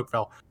by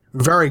Tocqueville.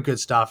 Very good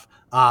stuff.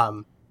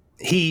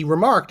 He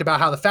remarked about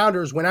how the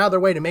founders went out of their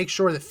way to make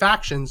sure that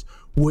factions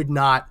would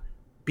not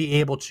be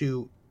able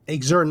to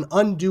exert an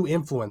undue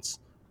influence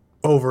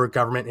over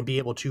government and be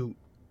able to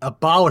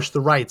abolish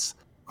the rights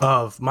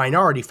of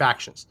minority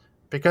factions.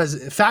 Because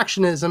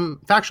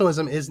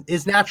factionalism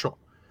is natural.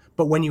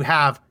 But when you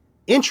have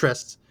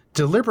interests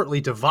deliberately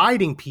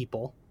dividing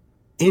people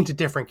into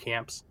different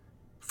camps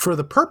for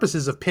the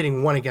purposes of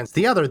pitting one against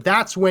the other,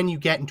 that's when you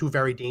get into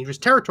very dangerous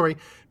territory,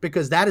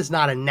 because that is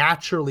not a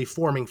naturally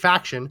forming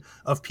faction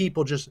of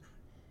people just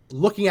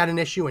looking at an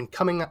issue and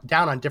coming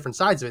down on different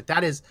sides of it.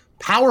 That is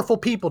powerful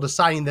people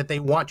deciding that they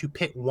want to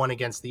pit one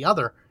against the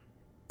other.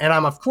 And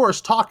I'm, of course,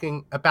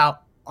 talking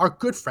about our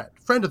good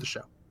friend of the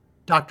show,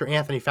 Dr.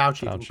 Anthony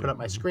Fauci. If you can put up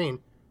my screen.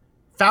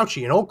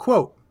 Fauci, an old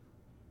quote,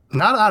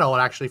 not that old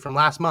actually, from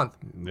last month,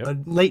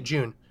 late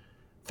June.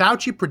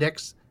 Fauci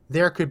predicts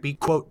there could be,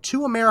 quote,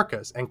 two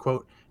Americas, end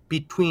quote,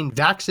 between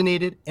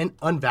vaccinated and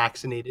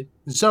unvaccinated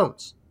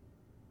zones.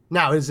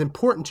 Now, it is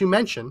important to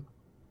mention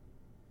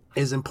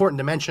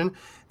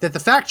that the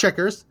fact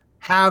checkers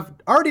have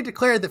already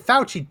declared that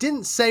Fauci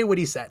didn't say what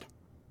he said.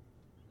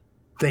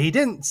 That he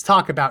didn't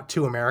talk about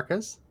two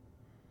Americas.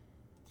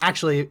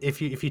 Actually,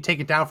 if you take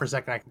it down for a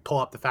second, I can pull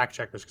up the fact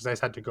checkers because I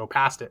just had to go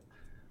past it.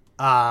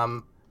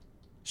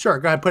 Sure,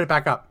 go ahead, put it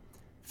back up.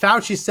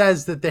 Fauci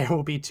says that there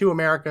will be two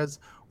Americas,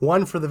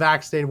 one for the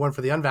vaccinated, one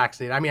for the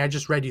unvaccinated. I mean, I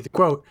just read you the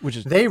quote.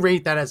 They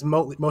rate that as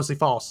mostly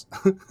false,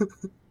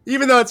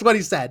 even though it's what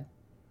he said.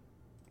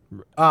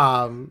 It's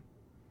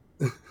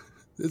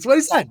what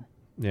he said.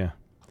 Yeah.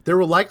 There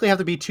will likely have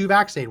to be two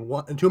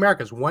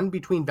Americas, one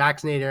between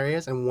vaccinated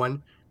areas and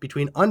one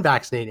between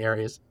unvaccinated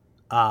areas.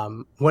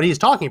 What he's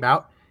talking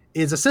about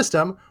is a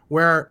system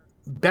where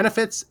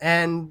benefits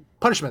and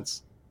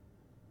punishments,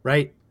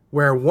 right?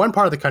 Where one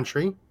part of the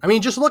country, I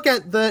mean, just look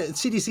at the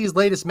CDC's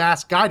latest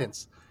mask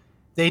guidance.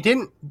 They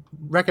didn't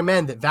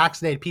recommend that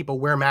vaccinated people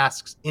wear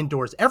masks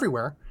indoors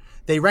everywhere.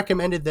 They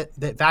recommended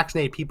that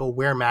vaccinated people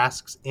wear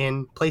masks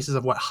in places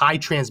of high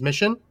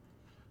transmission.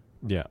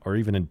 Yeah, or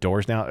even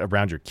indoors now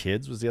around your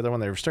kids was the other one.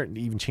 They were starting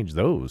to even change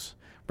those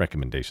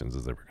recommendations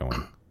as they were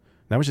going.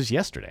 That was just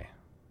yesterday.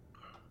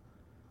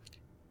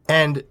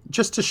 And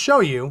just to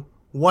show you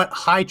what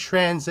high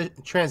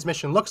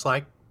transmission looks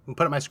like, and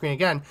put up my screen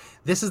again,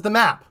 this is the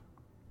map.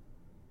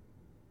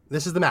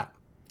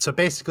 So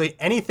basically,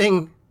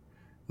 anything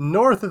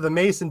north of the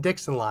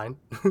Mason-Dixon line.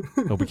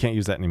 Oh, we can't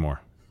use that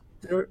anymore.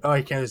 Oh,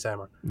 you can't use that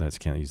anymore.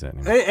 Can't use that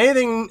anymore.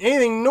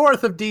 Anything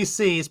north of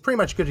D.C. is pretty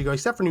much good to go,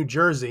 except for New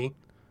Jersey.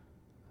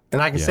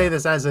 And I can say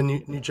this as a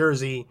New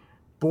Jersey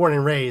born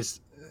and raised.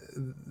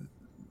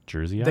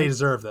 Jersey? They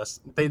deserve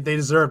this. They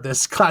deserve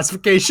this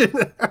classification.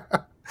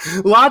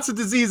 Lots of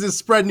diseases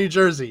spread New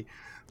Jersey.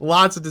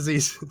 Lots of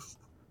diseases.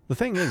 The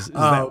thing is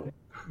that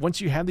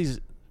once you have these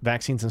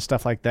vaccines and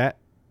stuff like that,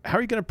 how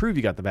are you going to prove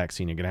you got the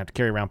vaccine? You're going to have to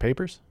carry around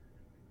papers?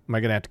 Am I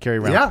going to have to carry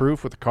around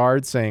proof with a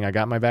card saying I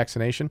got my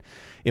vaccination?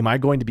 Am I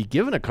going to be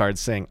given a card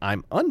saying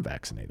I'm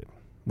unvaccinated?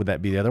 Would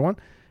that be the other one?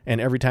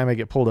 And every time I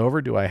get pulled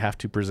over, do I have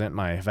to present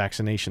my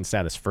vaccination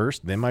status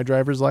first, then my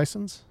driver's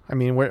license? I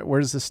mean, where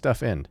does this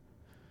stuff end?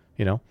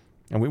 You know?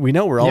 And we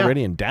know we're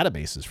already in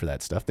databases for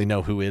that stuff. They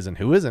know who is and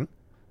who isn't.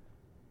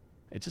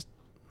 It just...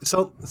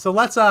 So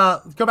let's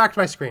go back to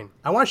my screen.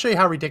 I want to show you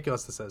how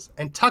ridiculous this is.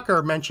 And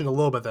Tucker mentioned a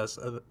little bit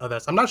of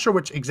this. I'm not sure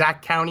which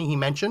exact county he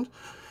mentioned,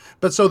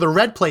 but so the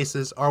red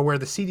places are where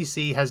the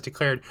CDC has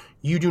declared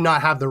you do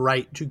not have the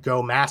right to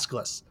go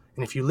maskless.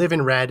 And if you live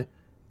in red,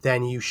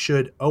 then you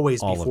should always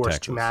be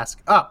forced to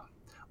mask up.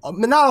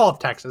 Not all of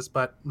Texas,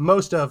 but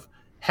most of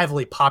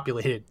heavily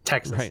populated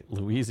Texas. Right,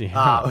 Louisiana.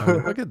 I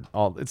mean, look at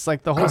all. It's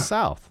like the whole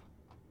South.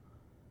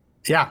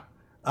 Yeah.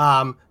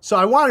 So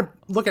I want to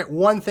look at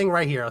one thing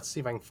right here. Let's see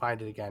if I can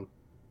find it again.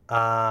 Where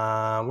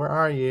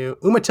are you?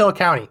 Umatilla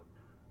County,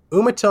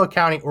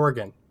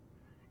 Oregon.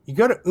 You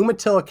go to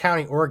Umatilla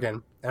County,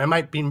 Oregon, and I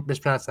might be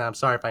mispronouncing that. I'm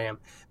sorry if I am.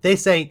 They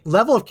say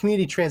level of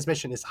community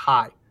transmission is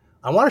high.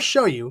 I want to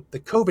show you the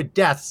COVID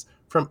deaths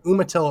from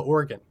Umatilla,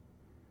 Oregon.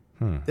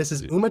 This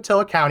is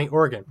Umatilla County,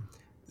 Oregon.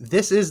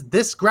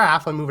 This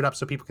graph. I'll move it up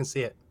so people can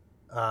see it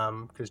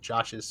because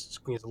Josh's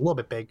screen is a little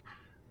bit big.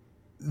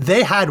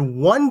 They had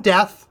one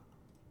death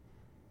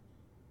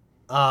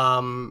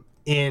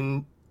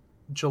in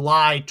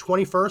July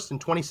 21st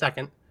and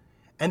 22nd.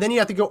 And then you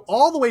have to go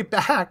all the way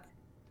back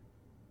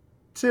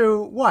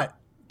to what?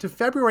 To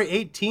February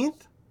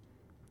 18th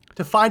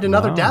to find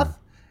another death.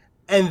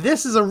 And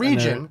this is a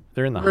region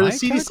they're in the where high the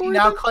CDC category,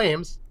 now then?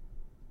 claims.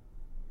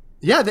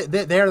 Yeah,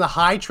 they're the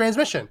high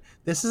transmission.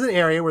 This is an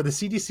area where the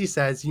CDC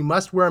says you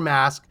must wear a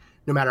mask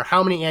no matter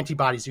how many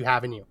antibodies you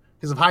have in you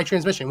because of high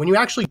transmission. When you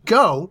actually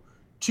go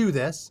to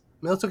this,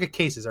 I mean, let's look at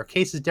cases. Are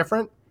cases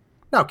different?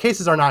 No,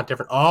 cases are not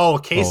different. Oh,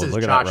 cases,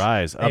 look at Josh, that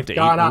rise. Up to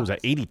what was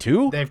that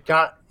 82? They've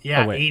got,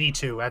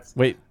 82. That's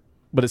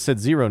But it said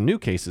 0 new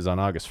cases on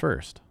August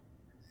 1st.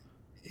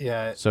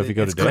 Yeah. So if you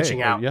go it's today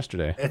glitching out. or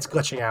yesterday. It's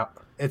glitching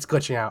out.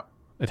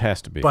 It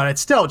has to be. But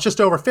it's still just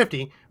over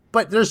 50.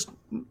 But there's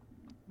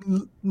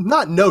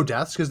not no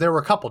deaths because there were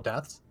a couple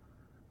deaths.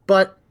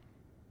 But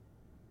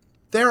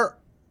they're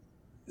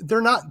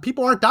not,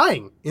 people aren't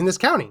dying in this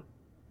county.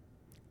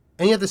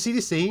 And yet the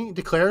CDC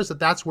declares that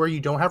that's where you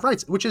don't have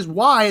rights, which is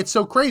why it's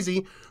so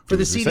crazy for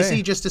the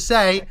CDC just to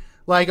say,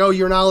 like, oh,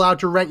 you're not allowed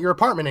to rent your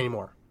apartment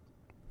anymore.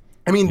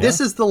 I mean,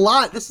 this is the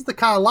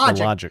kind of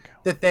logic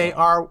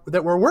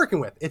that we're working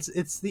with.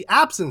 It's the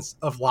absence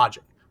of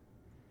logic.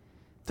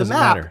 The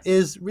map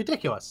is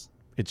ridiculous.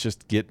 It's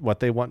just get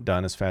what they want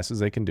done as fast as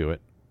they can do it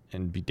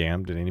and be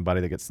damned at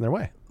anybody that gets in their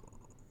way.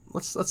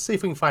 Let's see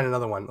if we can find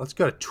another one. Let's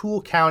go to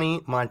Toole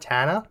County,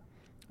 Montana.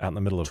 Out in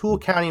the middle of Toole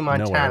County,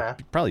 Montana. Nowhere.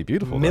 Probably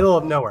beautiful. Middle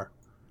of nowhere.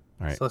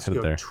 All right, so let's head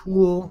go there.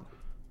 Toole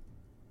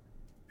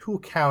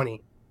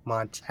County,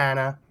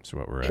 Montana. So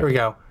what we're Here we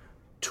go.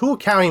 Toole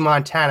County,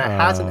 Montana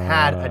hasn't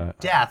had a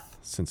death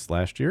since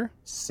last year?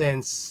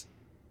 Since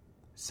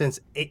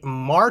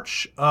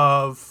March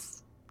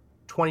of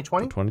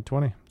 2020?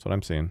 2020. That's what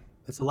I'm seeing.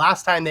 It's the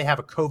last time they have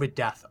a COVID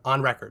death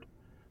on record.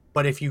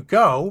 But if you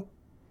go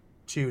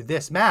to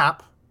this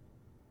map,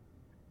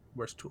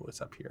 where's Toole? It's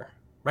up here.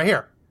 Right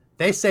here.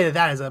 They say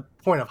that is a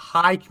point of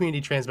high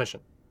community transmission.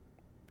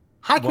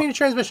 Community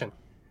transmission.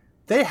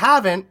 They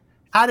haven't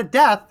had a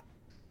death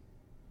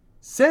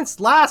since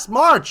last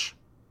March.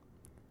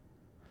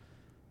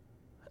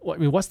 Well, I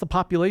mean, what's the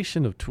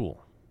population of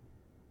Toole?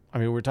 I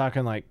mean, we're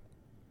talking like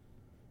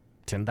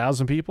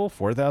 10,000 people,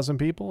 4,000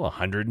 people,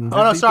 150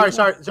 Oh, no, sorry.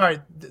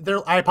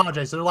 I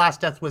apologize. Their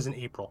last death was in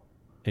April.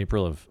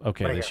 April of,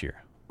 this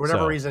year. For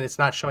whatever reason, it's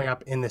not showing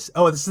up in this.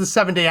 Oh, this is the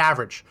 7-day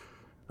average.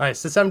 All right,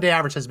 so the 7-day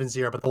average has been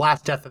 0, but the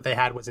last death that they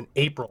had was in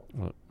April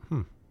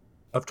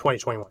of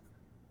 2021.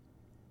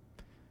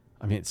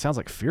 I mean, it sounds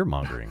like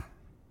fear-mongering.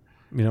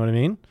 You know what I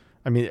mean?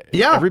 I mean,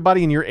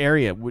 everybody in your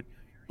area would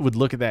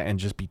look at that and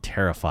just be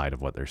terrified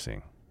of what they're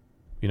seeing.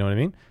 You know what I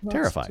mean?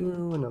 Terrified. Let's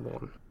do another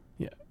one.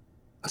 Yeah.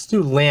 Let's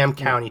do Lamb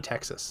County,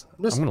 Texas.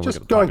 I'm just look at the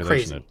going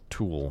population crazy. Of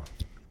Toole.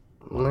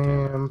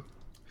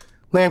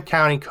 Lamb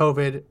County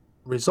COVID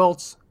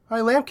results. All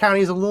right, Lamb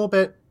County is a little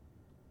bit.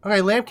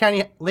 Okay,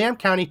 Lamb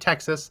County,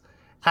 Texas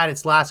had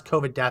its last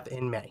COVID death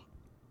in May.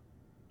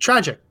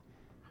 Tragic.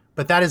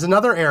 But that is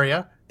another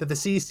area that the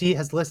CDC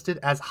has listed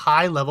as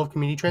high level of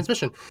community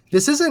transmission.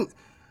 This isn't.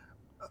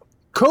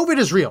 COVID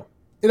is real.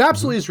 It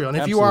absolutely is real. And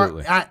if you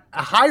are at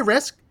a high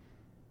risk,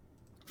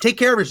 take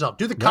care of yourself.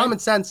 Do the common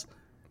sense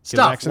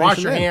stuff.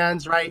 Wash your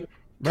hands, right?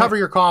 cover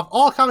your cough,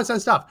 all common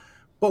sense stuff.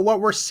 But what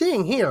we're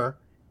seeing here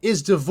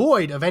is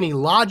devoid of any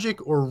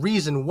logic or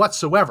reason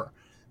whatsoever.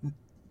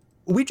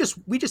 We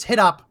just hit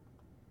up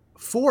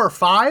 4 or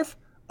 5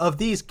 of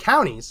these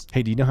counties.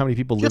 Hey, do you know how many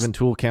people live in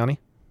Toole County?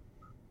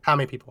 How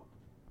many people?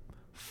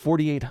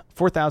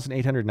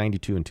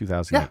 4,892 in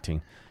 2018.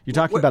 Yeah. You're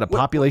talking about a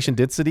population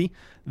density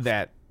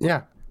that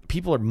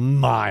people are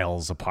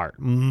miles apart.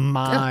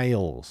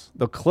 Miles.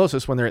 The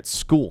closest when they're at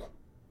school.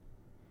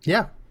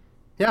 Yeah.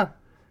 Yeah.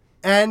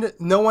 And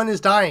no one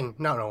is dying.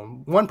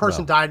 No. One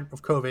person died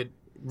of COVID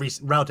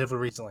relatively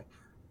recently.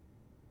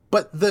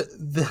 But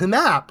the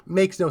map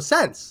makes no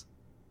sense.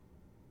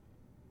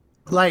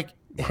 Like,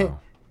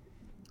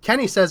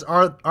 Kenny says,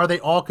 are they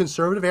all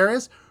conservative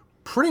areas?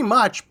 Pretty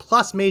much,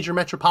 plus major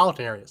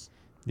metropolitan areas.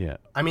 Yeah.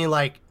 I mean,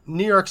 like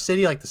New York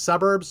City, like the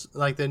suburbs,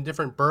 like the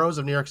different boroughs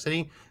of New York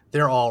City,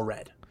 they're all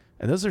red.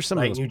 And those are some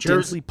of the most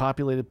densely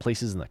populated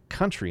places in the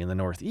country in the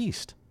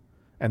Northeast.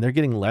 And they're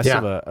getting less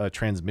of a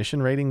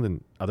transmission rating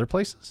than other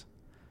places?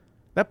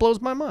 That blows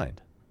my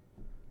mind.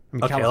 I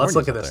mean, okay, let's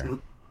look at this.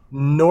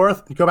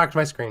 North, go back to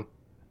my screen.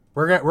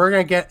 We're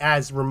gonna get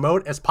as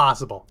remote as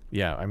possible.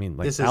 Yeah, I mean,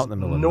 like this out is in the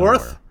middle of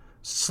North nowhere.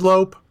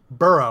 Slope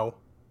Borough,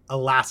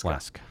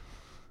 Alaska.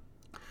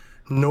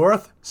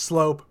 North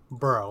Slope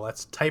Borough.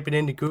 Let's type it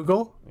into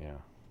Google. Yeah.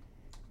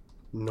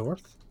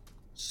 North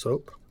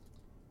Slope.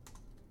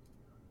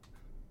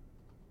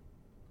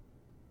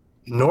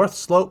 North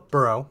Slope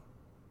Borough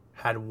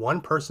had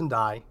 1 person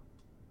die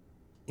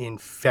in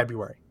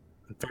February,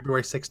 on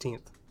February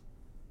 16th.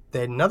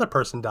 They had another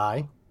person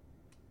die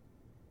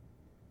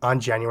on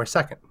January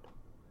 2nd.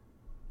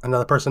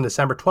 Another person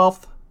December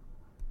 12th.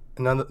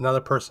 Another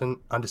person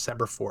on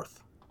December 4th.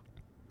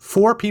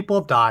 4 people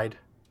have died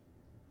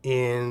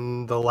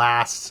in the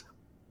last,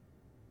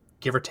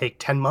 give or take,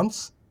 10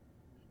 months.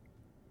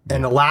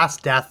 And the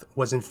last death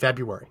was in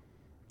February.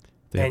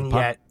 And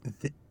yet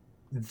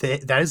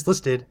that is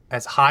listed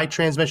as high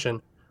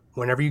transmission.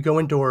 Whenever you go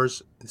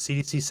indoors, the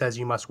CDC says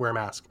you must wear a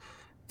mask.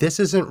 This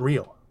isn't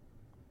real.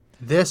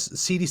 This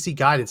CDC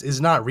guidance is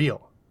not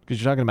real.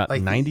 Because you're talking about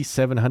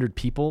 9,700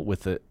 people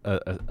with a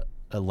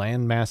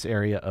landmass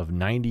area of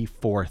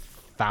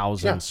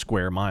 94,000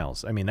 square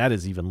miles. I mean, that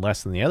is even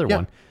less than the other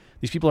one.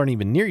 These people aren't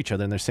even near each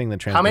other, and they're saying the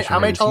transmission. How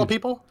many total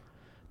people?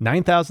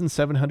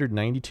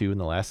 9,792 in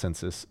the last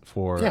census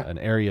for an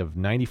area of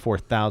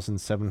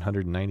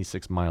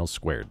 94,796 miles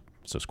squared.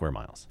 So square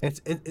miles.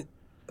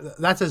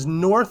 That's as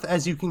north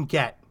as you can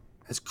get,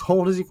 as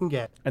cold as you can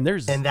get. And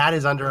that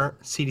is under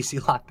CDC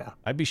lockdown.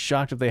 I'd be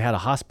shocked if they had a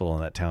hospital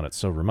in that town. It's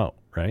so remote,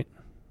 right?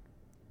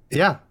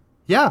 Yeah.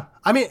 Yeah.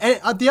 I mean,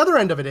 and the other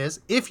end of it is,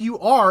 if you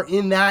are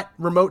in that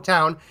remote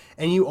town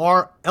and you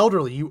are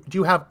elderly, you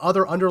do have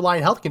other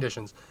underlying health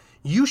conditions,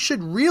 you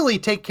should really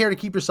take care to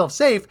keep yourself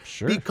safe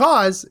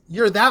because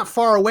you're that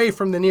far away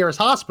from the nearest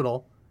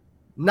hospital.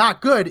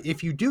 Not good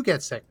if you do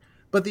get sick.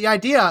 But the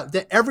idea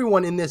that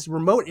everyone in this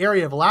remote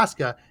area of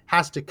Alaska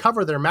has to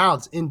cover their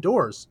mouths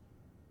indoors.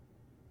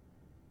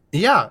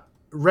 Yeah.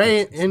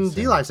 Ray in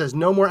D-Live says,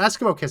 no more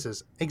Eskimo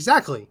kisses.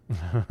 Exactly.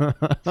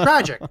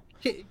 Tragic.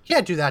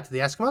 Can't do that to the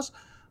Eskimos.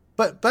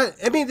 But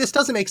I mean, this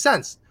doesn't make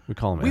sense. We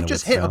call them. We've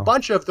just hit a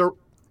bunch of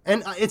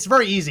and it's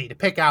very easy to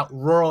pick out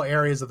rural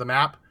areas of the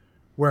map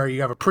where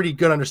you have a pretty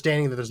good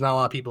understanding that there's not a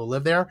lot of people who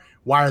live there.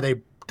 Why are they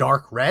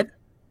dark red?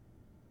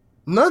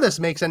 None of this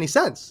makes any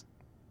sense.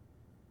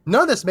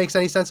 None of this makes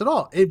any sense at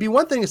all. It'd be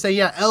one thing to say,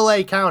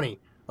 LA County.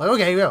 Like,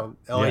 okay,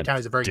 LA County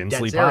is a very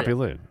densely dense area.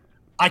 Populated.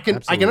 I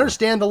can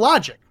understand the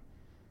logic.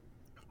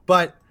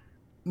 But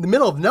in the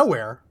middle of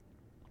nowhere,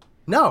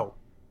 no.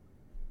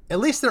 At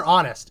least they're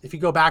honest. If you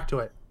go back to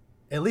it,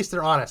 at least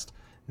they're honest.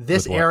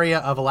 This area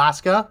of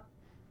Alaska,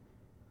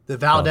 the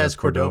Valdez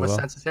Cordova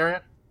census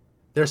area,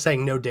 they're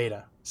saying no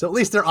data. So at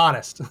least they're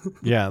honest.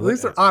 Yeah. At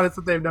least they're honest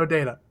that they have no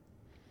data.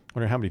 I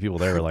wonder how many people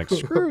there are like,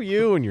 screw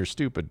you and your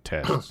stupid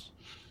tests.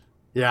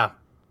 Yeah.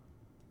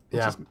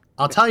 Yeah.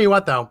 I'll tell you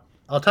what, though.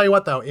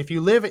 If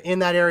you live in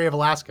that area of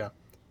Alaska,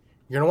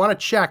 you're going to want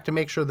to check to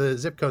make sure the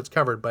zip code's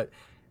covered, but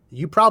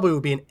you probably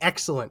would be an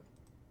excellent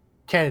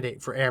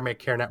candidate for Aramaic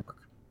Care Network.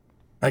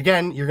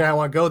 Again, you're going to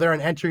want to go there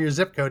and enter your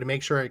zip code to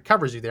make sure it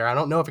covers you there. I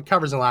don't know if it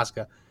covers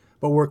Alaska,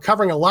 but we're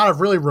covering a lot of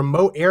really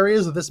remote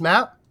areas of this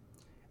map.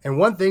 And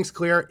one thing's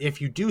clear,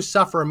 if you do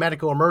suffer a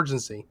medical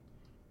emergency,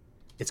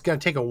 it's going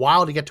to take a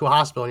while to get to a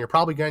hospital, and you're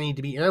probably going to need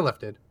to be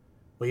airlifted.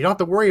 Well, you don't have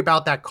to worry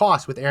about that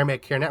cost with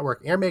Aramaic Care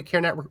Network. Aramaic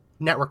Care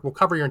Network will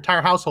cover your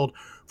entire household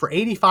for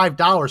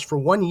 $85 for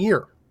 1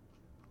 year.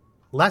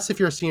 Less if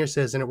you're a senior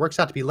citizen. It works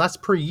out to be less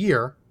per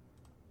year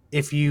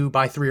if you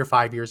buy 3 or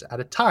 5 years at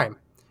a time.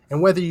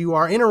 And whether you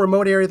are in a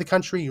remote area of the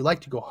country, you like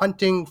to go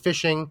hunting,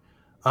 fishing,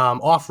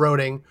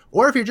 off-roading,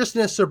 or if you're just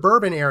in a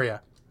suburban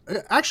area.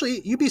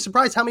 Actually, you'd be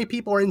surprised how many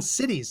people are in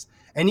cities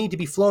and need to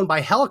be flown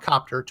by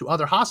helicopter to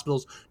other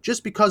hospitals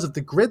just because of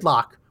the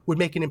gridlock would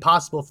make it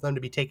impossible for them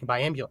to be taken by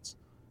ambulance.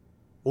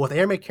 Well, with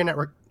Aramaic Care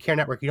Network,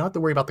 you don't have to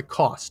worry about the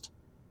cost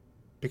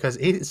because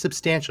it is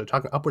substantial. We're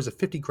talking upwards of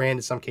 $50,000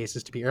 in some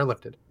cases to be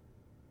airlifted.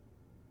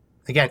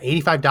 Again,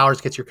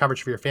 $85 gets your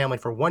coverage for your family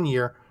for 1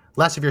 year,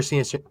 less if you're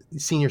a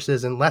senior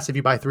citizen, less if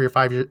you buy 3 or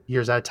 5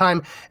 years at a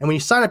time. And when you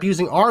sign up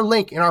using our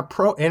link in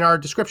our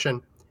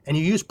description and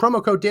you use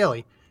promo code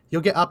DAILY,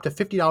 you'll get up to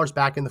 $50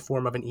 back in the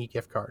form of an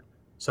e-gift card.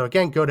 So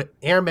again, go to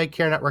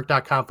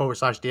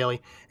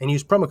airmedcarenetwork.com/daily and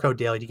use promo code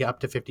DAILY to get up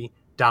to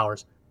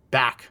 $50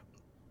 back.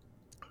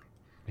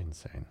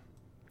 Insane.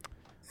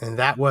 And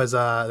that was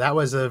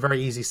a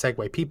very easy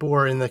segue. People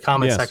were in the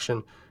comment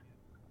section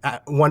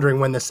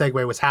wondering when the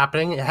segue was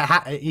happening.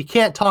 You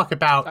can't talk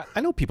about I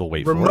know people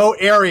wait remote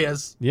for it.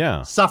 areas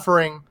Yeah.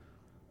 suffering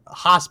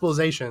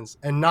hospitalizations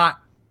and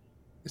not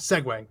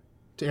segue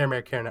to Air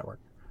Medicare Network.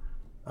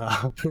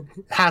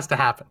 Has to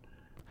happen.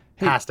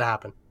 Has to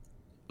happen.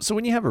 So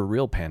when you have a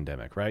real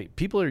pandemic, right,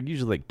 people are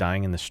usually like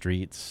dying in the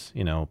streets.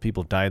 You know,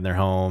 people have died in their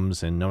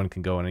homes and no one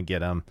can go in and get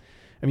them.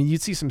 I mean,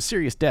 you'd see some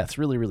serious deaths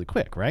really, really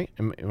quick, right?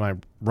 Am I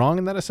wrong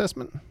in that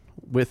assessment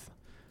with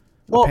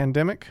a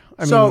pandemic?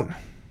 I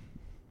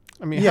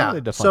mean, how do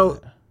they define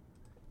that?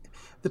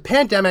 The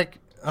pandemic,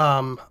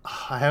 I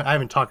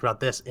haven't talked about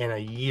this in a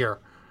year.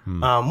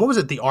 What was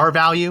it? The R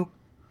value?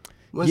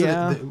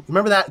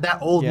 Remember that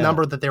old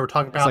number that they were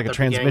talking about? It's like a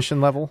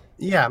transmission level?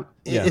 Yeah,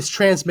 it's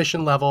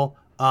transmission level.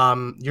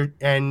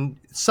 And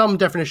some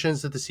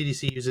definitions that the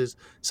CDC uses,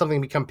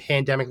 something become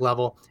pandemic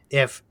level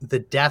if the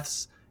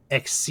deaths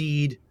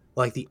exceed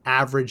like the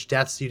average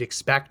deaths you'd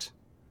expect.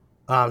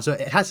 So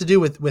it has to do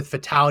with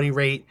fatality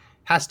rate,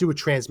 has to do with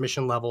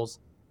transmission levels.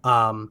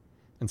 And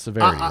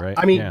severity, right?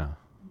 I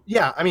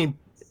mean,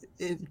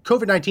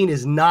 COVID-19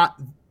 is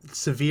not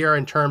severe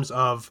in terms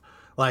of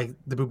like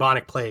the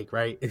bubonic plague,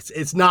 right?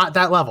 It's not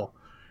that level.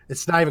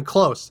 It's not even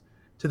close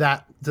to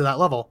that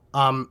level.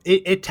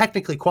 It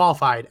technically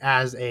qualified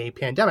as a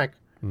pandemic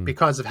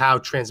because of how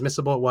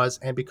transmissible it was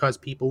and because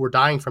people were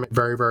dying from it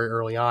very, very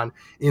early on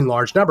in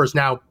large numbers.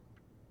 Now,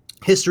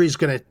 history is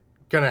gonna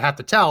have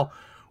to tell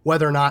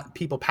whether or not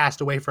people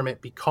passed away from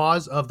it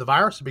because of the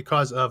virus or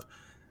because of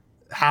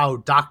how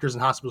doctors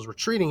and hospitals were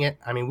treating it.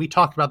 I mean, we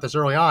talked about this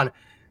early on,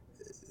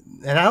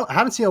 and I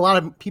haven't seen a lot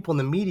of people in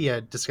the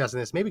media discussing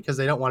this, maybe because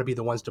they don't want to be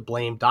the ones to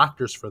blame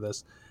doctors for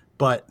this,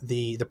 but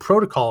the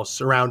protocols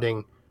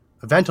surrounding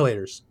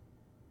ventilators,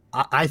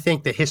 I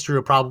think that history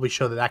will probably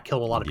show that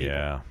killed a lot of people.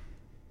 Yeah.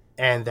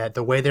 And that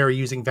the way they were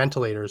using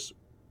ventilators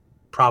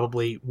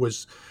probably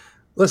was,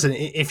 listen,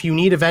 if you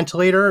need a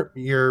ventilator,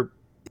 you're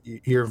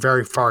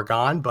very far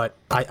gone, but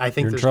I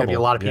think there's going to be a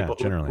lot of people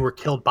who were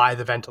killed by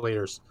the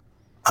ventilators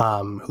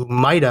who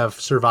might have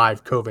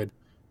survived COVID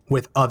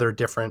with other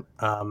different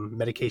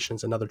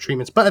medications and other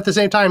treatments. But at the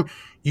same time,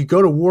 you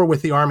go to war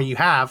with the army you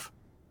have.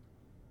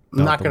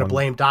 I'm not going to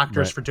blame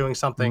doctors for doing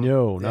something.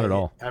 No, not at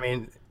all. I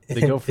mean,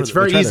 it's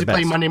very easy to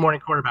play Monday morning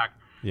quarterback.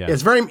 Yeah.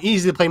 It's very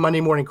easy to play Monday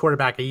morning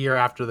quarterback a year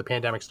after the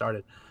pandemic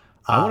started.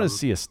 I want to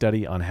see a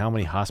study on how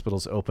many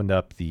hospitals opened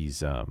up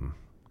these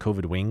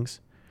COVID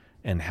wings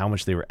and how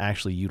much they were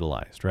actually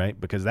utilized, right?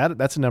 Because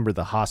that's a number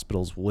the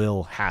hospitals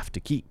will have to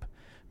keep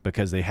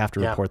because they have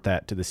to report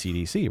that to the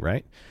CDC,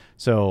 right?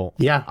 So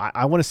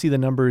I want to see the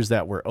numbers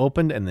that were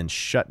opened and then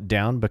shut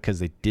down because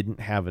they didn't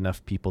have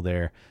enough people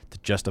there to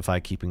justify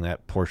keeping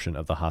that portion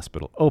of the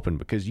hospital open,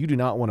 because you do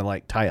not want to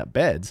like tie up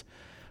beds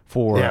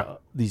for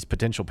these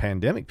potential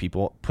pandemic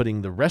people,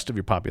 putting the rest of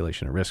your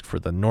population at risk for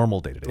the normal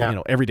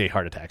day-to-day, everyday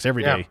heart attacks,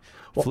 everyday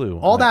flu.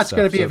 All that's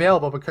going to be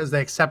available because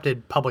they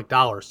accepted public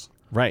dollars.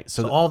 Right.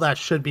 So all that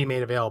should be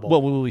made available.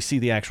 Well, will we see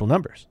the actual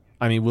numbers?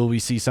 I mean, will we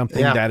see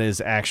something that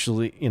is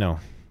actually,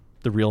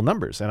 the real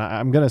numbers? And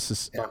I'm going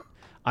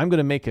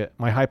to make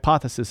my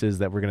hypothesis is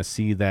that we're going to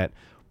see that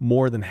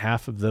more than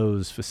half of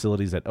those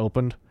facilities that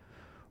opened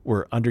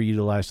were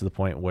underutilized to the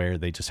point where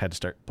they just had to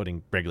start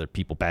putting regular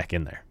people back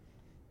in there.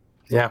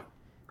 Yeah.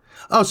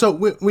 Oh, so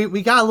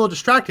we got a little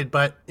distracted,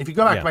 but if you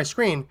go back to my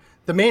screen,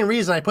 the main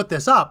reason I put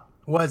this up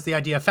was the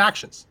idea of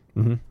factions.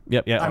 Mm-hmm.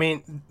 Yep. Yeah. I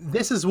mean,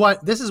 this is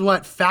what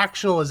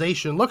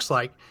factionalization looks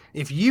like.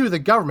 If you, the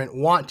government,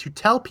 want to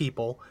tell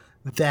people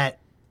that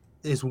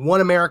is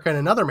one America and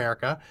another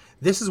America,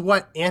 this is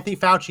what Anthony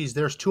Fauci's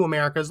 "There's Two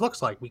Americas"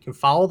 looks like. We can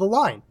follow the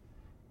line.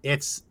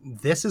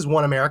 This is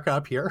one America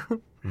up here,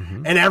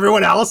 and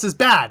everyone else is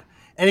bad.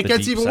 And it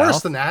gets even worse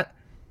than that.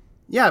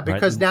 Yeah,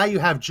 because now you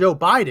have Joe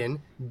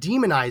Biden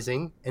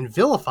demonizing and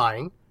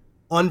vilifying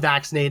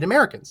unvaccinated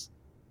Americans,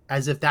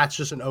 as if that's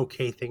just an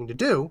okay thing to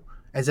do,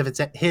 as if it's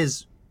any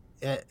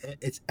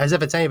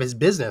of his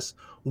business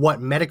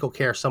what medical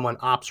care someone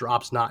opts or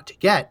opts not to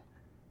get.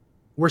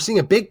 We're seeing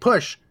a big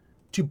push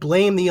to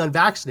blame the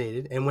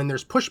unvaccinated, and when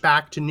there's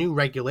pushback to new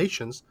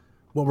regulations,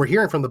 what we're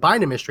hearing from the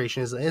Biden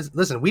administration is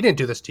listen, we didn't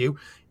do this to you.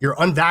 Your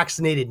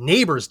unvaccinated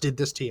neighbors did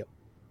this to you.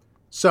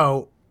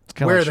 So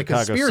where like the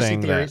Chicago conspiracy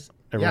theories...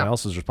 Everyone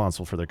else is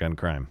responsible for their gun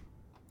crime.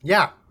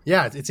 Yeah.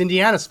 It's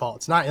Indiana's fault.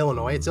 It's not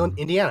Illinois. It's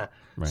Indiana.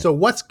 Right. So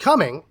what's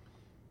coming,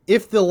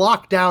 if the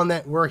lockdown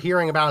that we're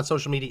hearing about on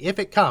social media, if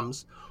it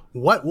comes,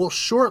 what will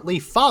shortly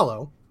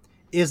follow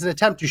is an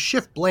attempt to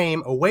shift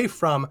blame away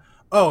from,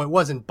 it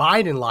wasn't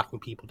Biden locking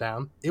people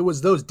down. It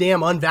was those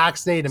damn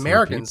unvaccinated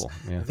Americans.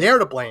 They're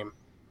to blame.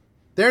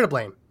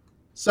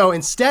 So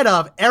instead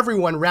of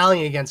everyone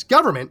rallying against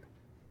government,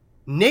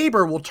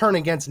 neighbor will turn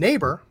against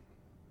neighbor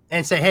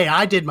and say, hey,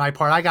 I did my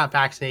part. I got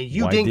vaccinated.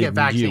 You didn't get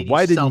vaccinated.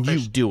 Why didn't you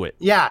do it?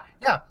 Yeah.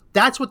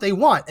 That's what they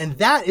want. And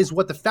that is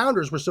what the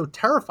founders were so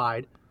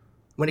terrified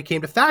when it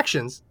came to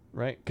factions.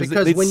 Right.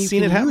 Because when you've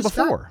seen it happen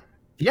before.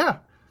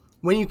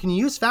 When you can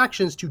use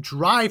factions to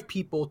drive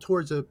people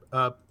towards a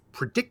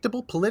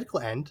predictable political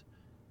end,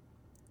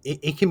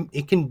 it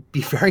can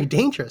be very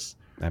dangerous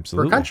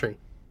for a country.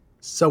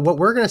 So what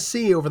we're going to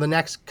see over the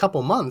next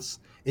couple months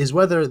is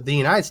whether the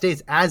United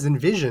States, as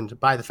envisioned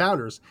by the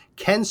founders,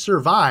 can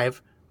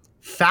survive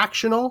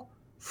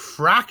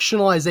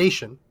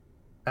fractionalization.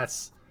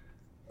 That's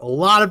a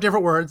lot of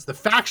different words. The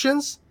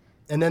factions,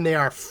 and then they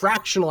are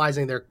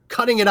fractionalizing. They're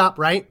cutting it up,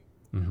 right?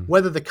 Mm-hmm.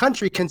 Whether the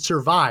country can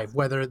survive,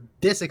 whether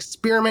this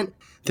experiment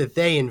that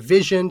they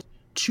envisioned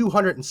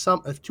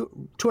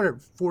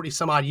 240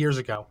 some odd years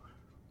ago,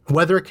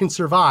 whether it can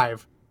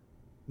survive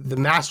the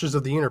masters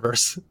of the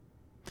universe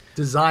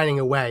designing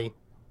a way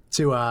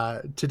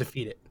to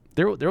defeat it.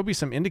 There will be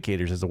some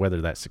indicators as to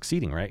whether that's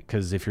succeeding, right?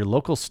 Because if your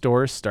local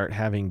stores start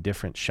having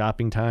different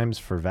shopping times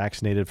for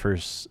vaccinated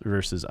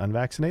versus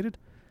unvaccinated,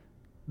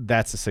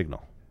 that's a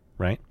signal,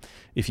 right?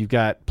 If you've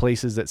got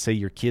places that say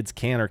your kids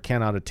can or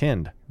cannot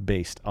attend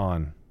based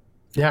on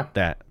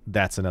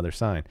that's another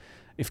sign.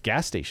 If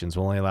gas stations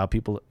will only allow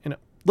people to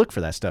look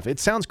for that stuff. It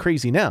sounds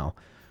crazy now,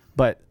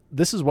 but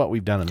this is what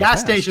we've done in the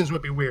past. Gas stations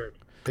would be weird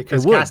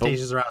because gas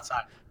stations are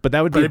outside. But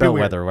that would be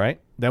bellwether,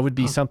 right? That would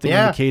be something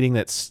indicating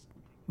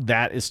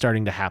that is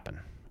starting to happen,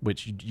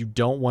 which you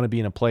don't want to be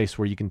in a place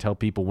where you can tell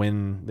people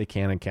when they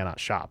can and cannot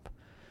shop,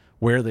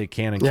 where they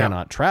can and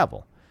cannot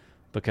travel,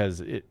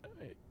 because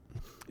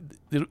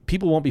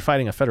people won't be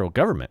fighting a federal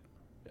government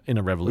in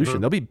a revolution.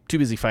 Mm-hmm. They'll be too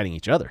busy fighting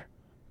each other.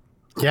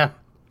 Yeah.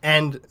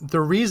 And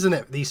the reason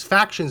that these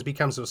factions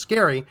become so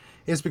scary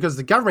is because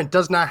the government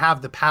does not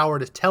have the power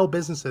to tell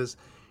businesses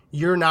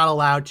you're not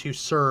allowed to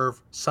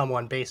serve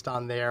someone based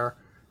on their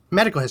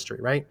medical history,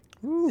 right?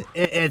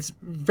 It's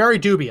very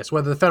dubious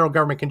whether the federal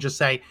government can just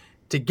say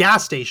to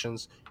gas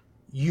stations,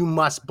 you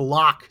must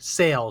block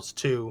sales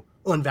to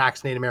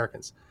unvaccinated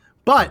Americans.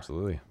 But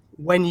absolutely,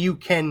 when you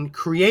can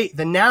create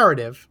the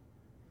narrative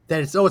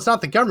that it's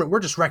not the government, we're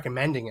just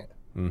recommending it.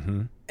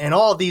 Mm-hmm. And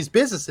all these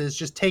businesses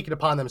just take it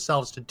upon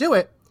themselves to do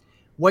it.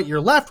 What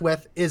you're left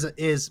with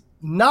is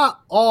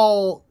not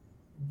all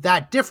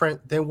that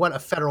different than what a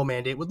federal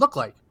mandate would look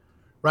like,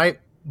 right?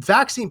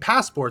 Vaccine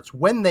passports,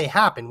 when they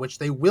happen, which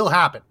they will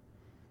happen,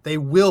 they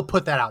will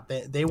put that out.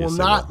 They will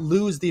not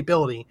lose the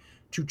ability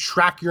to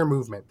track your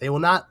movement. They will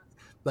not,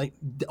 like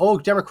the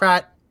old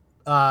Democrat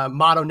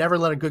motto, never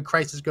let a good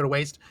crisis go to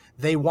waste.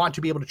 They want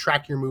to be able to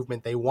track your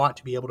movement. They want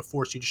to be able to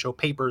force you to show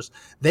papers.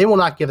 They will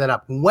not give that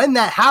up. When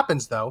that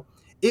happens, though,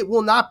 it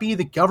will not be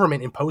the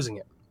government imposing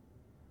it.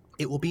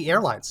 It will be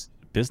airlines.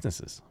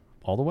 Businesses,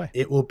 all the way.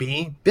 It will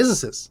be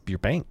businesses. Your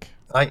bank.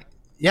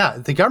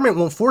 The government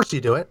won't force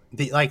you to do it.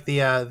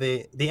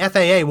 The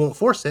FAA won't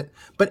force it,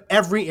 but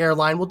every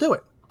airline will do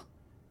it.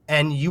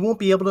 And you won't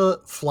be able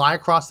to fly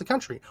across the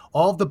country.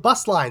 All of the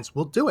bus lines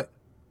will do it.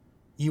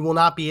 You will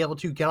not be able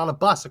to get on a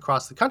bus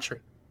across the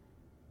country.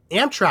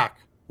 Amtrak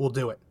will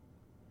do it.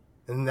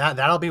 And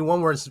that'll be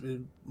one where there's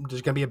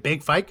going to be a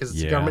big fight because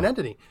it's a government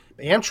entity.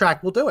 But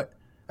Amtrak will do it.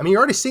 I mean, you're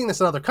already seeing this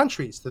in other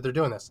countries that they're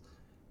doing this.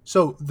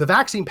 So the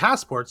vaccine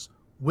passports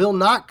will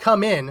not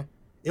come in.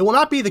 It will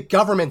not be the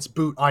government's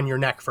boot on your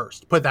neck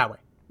first. Put it that way.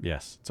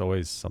 Yes, it's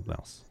always something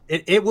else.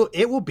 It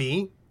will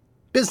be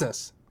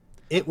business.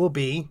 It will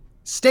be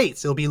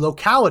states. It'll be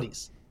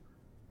localities.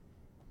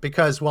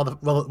 Because while the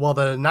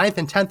 9th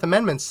and 10th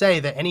Amendments say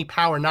that any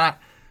power not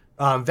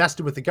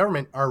vested with the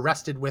government are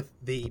vested with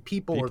the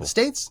people or the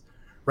states,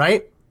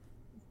 right?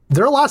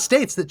 There are a lot of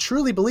states that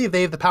truly believe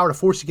they have the power to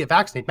force you to get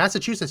vaccinated.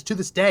 Massachusetts, to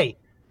this day,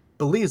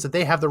 believes that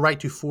they have the right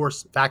to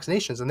force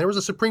vaccinations. And there was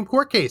a Supreme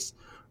Court case,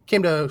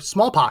 came to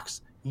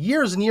smallpox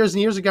years and years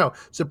and years ago.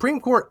 Supreme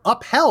Court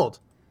upheld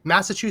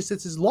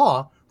Massachusetts'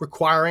 law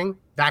requiring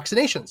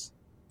vaccinations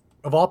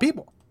of all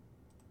people.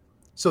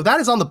 So that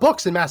is on the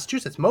books in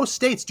Massachusetts. Most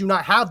states do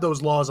not have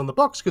those laws on the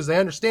books because they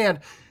understand,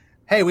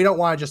 hey, we don't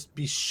want to just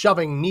be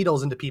shoving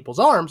needles into people's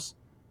arms.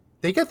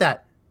 They get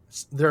that.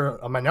 There are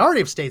a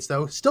minority of states,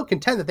 though, still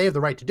contend that they have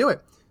the right to do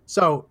it.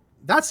 So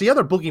that's the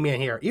other boogeyman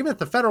here. Even if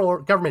the federal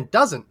government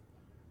doesn't,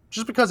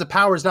 just because the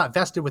power is not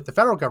vested with the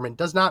federal government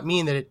does not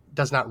mean that it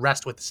does not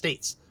rest with the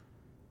states.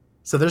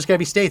 So there's going to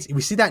be states.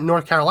 We see that in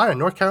North Carolina.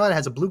 North Carolina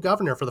has a blue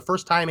governor for the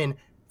first time in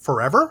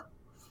forever.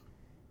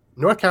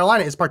 North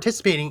Carolina is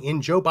participating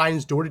in Joe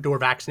Biden's door-to-door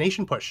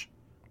vaccination push.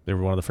 They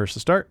were one of the first to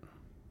start.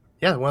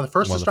 Yeah, one of the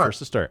first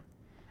to start.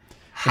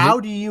 How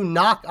do you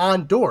knock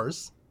on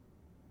doors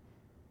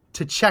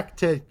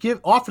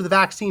to offer the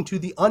vaccine to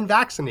the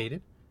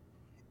unvaccinated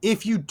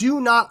if you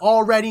do not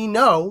already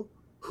know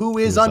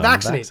who's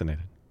unvaccinated?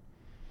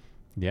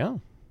 Yeah.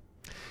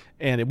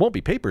 And it won't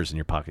be papers in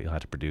your pocket you'll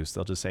have to produce.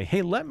 They'll just say,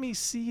 hey, let me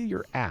see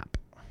your app.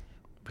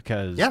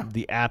 Because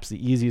the app's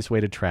the easiest way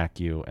to track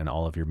you and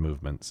all of your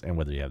movements and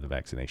whether you have the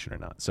vaccination or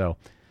not. So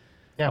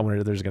I wonder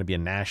if there's going to be a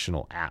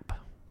national app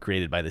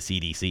created by the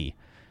CDC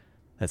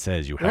that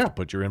says you have to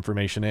put your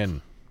information in,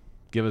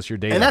 give us your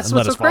data, and that's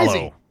let what's us so crazy,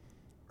 follow.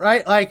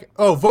 right? Like,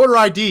 oh, voter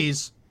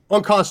ID's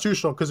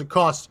unconstitutional because it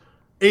costs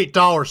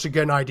 $8 to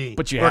get an ID,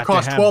 But you or have it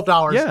costs to have,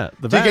 $12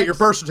 the to get your vax.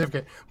 birth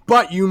certificate.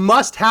 But you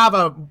must have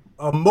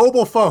a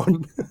mobile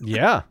phone.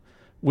 Yeah,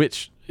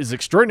 which is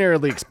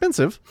extraordinarily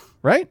expensive,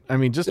 right? I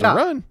mean, just to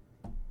run.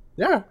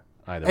 Yeah.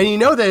 Either And way. you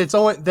know that it's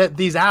only that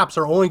these apps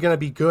are only going to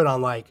be good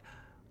on like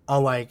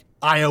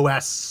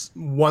iOS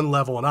 1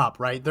 level and up,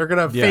 right? They're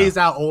going to phase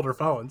out older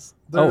phones.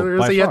 They're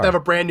by so you have to far. have a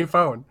brand new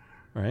phone.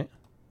 Right?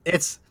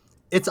 It's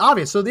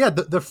obvious. So yeah,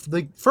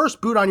 the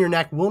first boot on your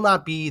neck will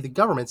not be the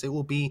governments. It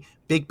will be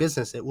big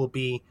business. It will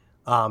be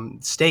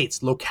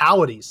states,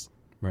 localities.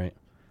 Right.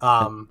 We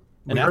heard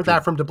after-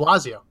 that from De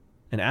Blasio.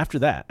 And after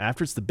that,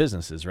 after it's the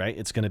businesses, right,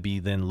 it's going to be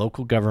then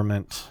local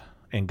government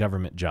and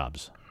government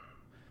jobs.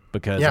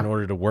 Because in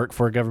order to work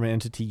for a government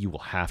entity, you will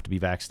have to be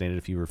vaccinated.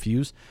 If you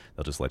refuse,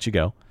 they'll just let you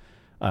go.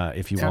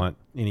 If you want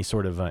any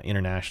sort of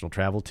international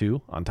travel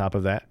too, on top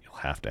of that, you'll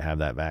have to have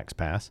that vax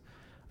pass.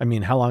 I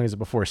mean, how long is it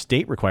before a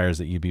state requires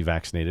that you be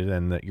vaccinated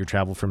and that your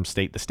travel from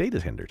state to state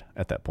is hindered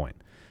at that point?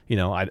 You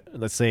know,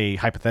 let's say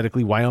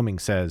hypothetically Wyoming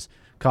says,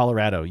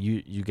 Colorado,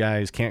 you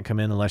guys can't come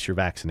in unless you're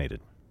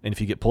vaccinated. And if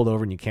you get pulled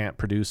over and you can't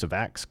produce a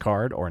vax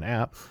card or an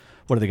app,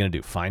 what are they going to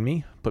do? Fine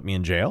me? Put me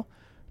in jail?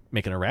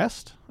 Make an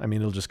arrest? I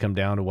mean, it'll just come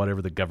down to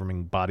whatever the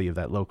governing body of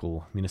that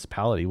local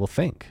municipality will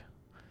think.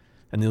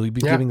 And they'll be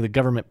giving the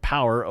government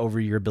power over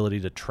your ability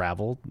to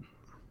travel.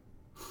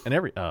 And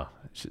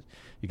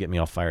you get me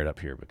all fired up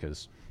here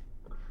because,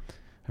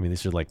 I mean,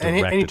 these are like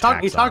direct and you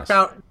talk attacks on us.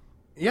 about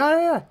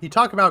you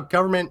talk about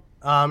government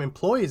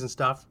employees and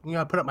stuff. You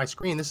gotta put up my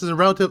screen. This is a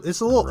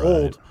little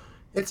old.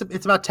 It's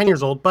about 10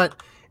 years old,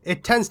 but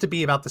it tends to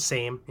be about the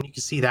same, and you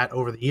can see that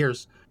over the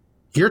years.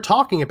 You're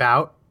talking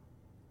about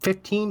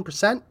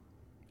 15%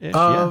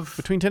 of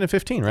between 10 and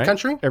 15, right?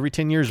 country? Every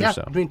 10 years or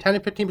so. Between 10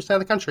 and 15% of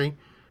the country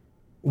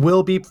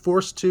will be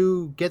forced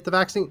to get the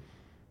vaccine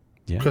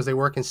because they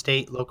work in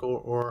state,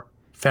 local, or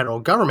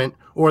federal government,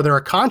 or they're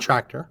a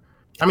contractor.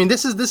 I mean,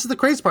 this is the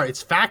crazy part.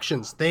 It's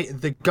factions.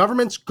 The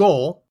government's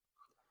goal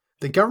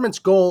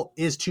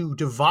is to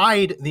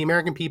divide the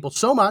American people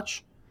so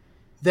much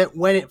that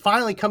when it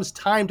finally comes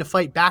time to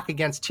fight back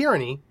against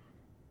tyranny,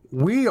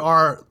 we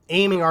are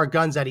aiming our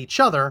guns at each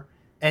other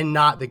and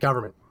not the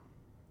government.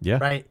 Yeah.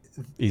 Right?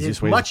 Easiest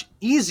It's way much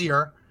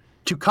easier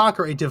to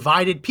conquer a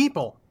divided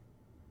people.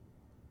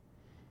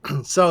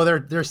 So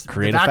there's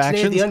create the vaccinated,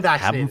 factions, the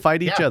unvaccinated. have them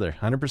fight each other,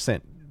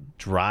 100%.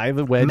 Drive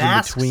a wedge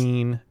Masks. in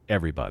between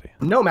everybody.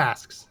 No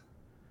masks.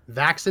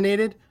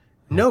 Vaccinated,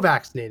 no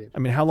vaccinated. I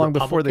mean, how long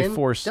before they Republican,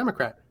 force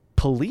Democrat?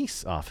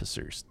 police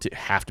officers to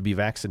have to be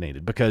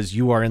vaccinated because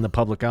you are in the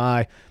public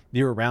eye,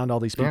 you're around all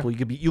these people,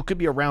 you could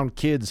be around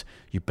kids,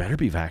 you better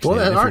be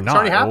vaccinated. Well, if you're it's not,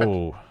 already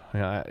happened.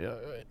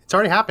 It's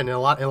already happened in a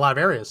lot of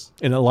areas.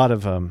 In a lot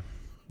of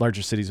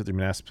larger cities with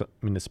their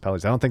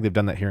municipalities. I don't think they've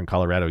done that here in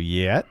Colorado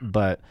yet,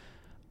 but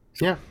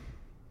Yeah.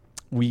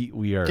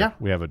 we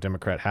have a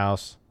Democrat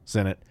House,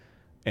 Senate,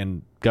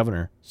 and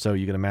governor, so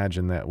you can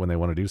imagine that when they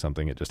want to do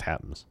something, it just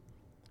happens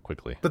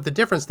quickly. But the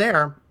difference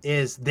there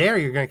is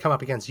you're going to come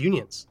up against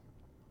unions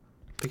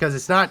because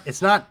it's not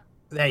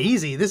that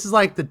easy. This is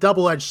like the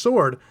double-edged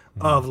sword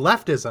of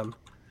leftism.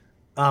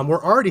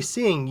 We're already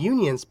seeing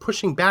unions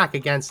pushing back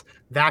against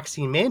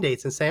vaccine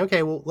mandates and saying,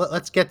 okay, well,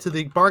 let's get to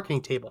the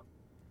bargaining table.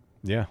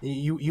 Yeah.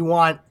 You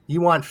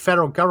want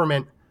federal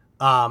government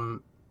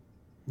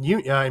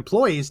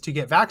employees to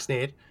get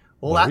vaccinated.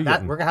 Well, What are that you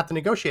getting? we're gonna have to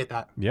negotiate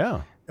that.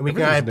 Yeah. And we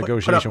Everything's can a put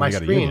negotiation up my when you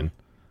got a screen. union.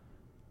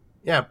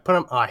 Yeah, put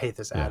them. Oh, I hate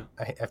this ad.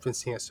 I've been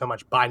seeing it so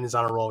much. Biden is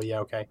on a roll. Yeah,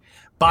 okay.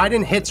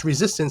 Biden hits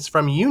resistance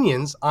from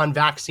unions on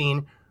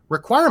vaccine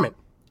requirement,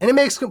 and it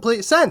makes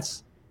complete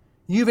sense.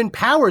 You've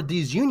empowered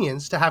these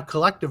unions to have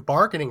collective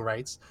bargaining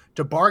rights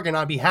to bargain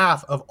on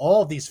behalf of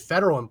all of these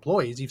federal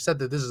employees. You've said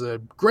that this is a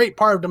great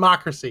part of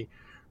democracy,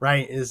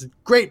 right? It is a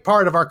great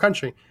part of our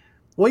country.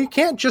 Well, you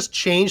can't just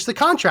change the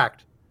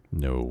contract.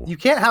 No. You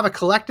can't have a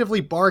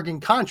collectively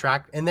bargained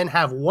contract and then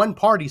have one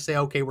party say,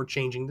 okay, we're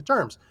changing the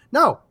terms.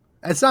 No,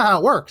 that's not how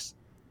it works.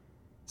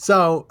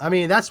 So, I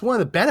mean, that's one of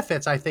the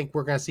benefits I think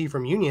we're going to see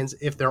from unions,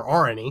 if there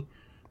are any.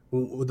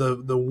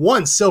 The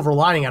one silver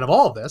lining out of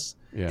all of this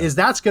is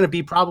that's going to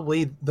be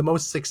probably the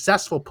most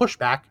successful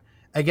pushback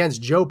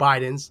against Joe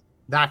Biden's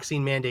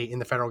vaccine mandate in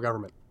the federal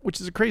government. Which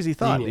is a crazy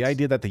thought. The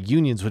idea that the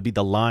unions would be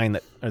the line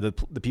that, or the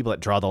people that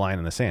draw the line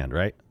in the sand,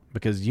 right?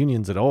 Because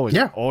unions had always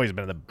been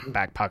in the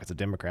back pockets of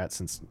Democrats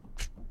since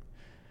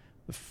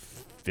the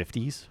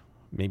 50s,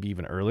 maybe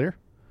even earlier.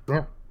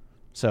 Yeah.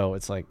 So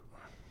it's like,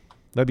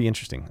 that'd be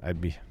interesting.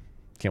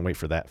 Can't wait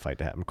for that fight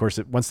to happen. Of course,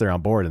 once they're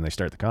on board and they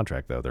start the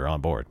contract, though, they're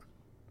on board.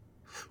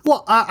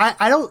 Well,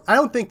 I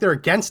don't think they're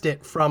against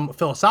it from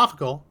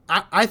philosophical.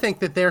 I think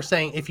that they're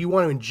saying if you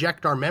want to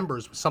inject our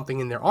members with something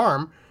in their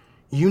arm,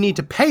 you need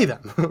to pay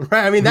them,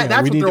 right? I mean, that's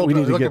what they're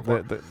looking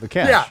for. The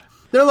cash. Yeah,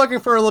 they're looking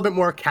for a little bit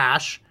more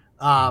cash.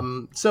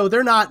 So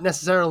they're not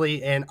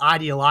necessarily an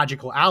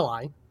ideological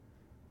ally,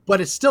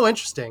 but it's still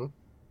interesting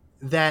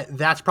that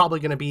that's probably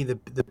going to be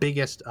the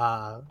biggest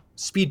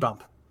speed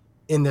bump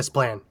in this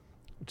plan.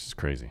 Which is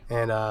crazy.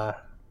 And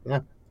yeah.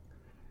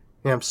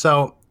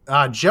 So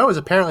Joe has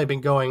apparently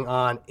been going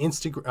on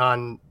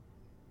Instagram.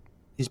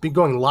 He's been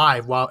going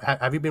live.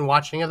 Have you been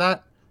watching any of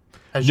that?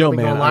 Has Joe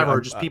been going live,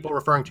 or just people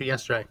referring to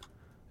yesterday?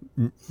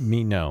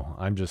 Me, no.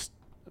 I'm just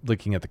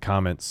looking at the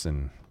comments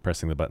and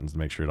pressing the buttons to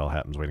make sure it all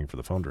happens, waiting for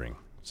the phone to ring.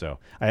 So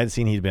I had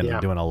seen he'd been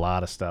doing a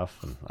lot of stuff,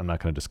 and I'm not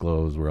going to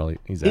disclose where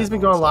he's at. He's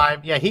been going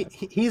live. Yeah,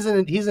 he's in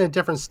a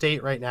different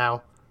state right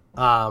now,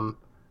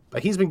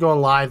 but he's been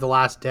going live the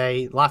last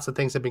day. Lots of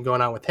things have been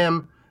going on with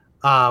him.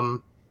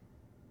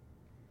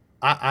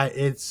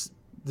 It's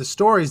the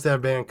stories that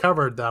have been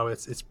uncovered though.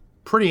 It's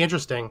pretty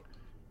interesting,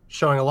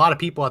 showing a lot of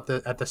people at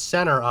the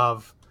center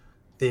of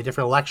the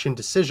different election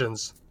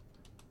decisions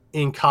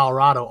in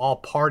Colorado,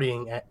 all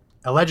partying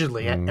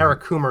allegedly at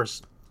Eric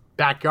Coomer's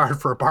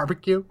backyard for a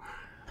barbecue.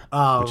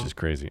 Which is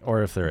crazy.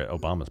 Or if they're at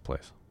Obama's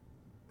place.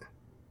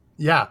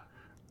 Yeah.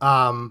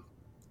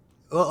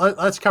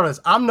 Let's cover this.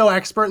 I'm no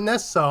expert in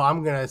this, so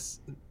I'm going to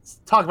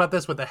talk about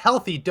this with a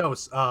healthy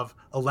dose of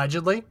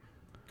allegedly.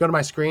 Go to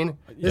my screen.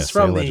 This is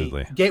from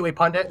allegedly. The Gateway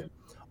Pundit.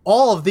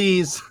 All of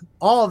these,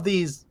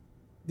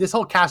 this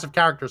whole cast of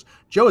characters,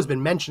 Joe has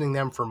been mentioning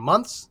them for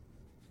months.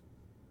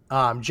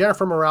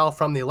 Jennifer Morrell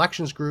from the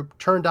elections group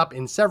turned up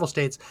in several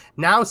states,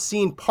 now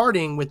seen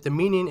partying with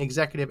Dominion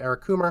executive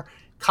Eric Coomer,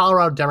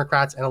 Colorado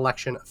Democrats, and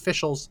election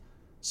officials.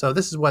 So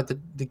this is what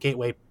the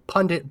Gateway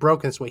Pundit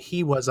broke. This is what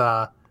he was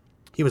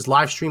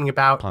live streaming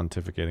about,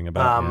 pontificating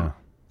about. Yeah.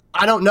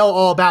 I don't know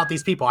all about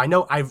these people. I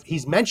know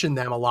he's mentioned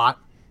them a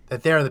lot,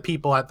 that they're the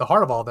people at the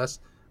heart of all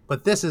this.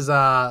 But this is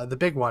the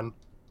big one,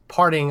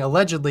 partying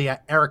allegedly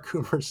at Eric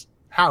Coomer's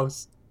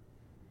house.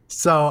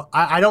 So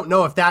I don't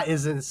know if that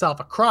is in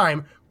itself a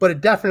crime, but it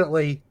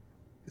definitely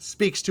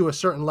speaks to a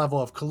certain level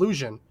of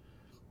collusion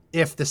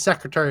if the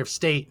Secretary of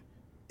State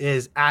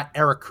is at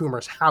Eric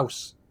Coomer's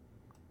house.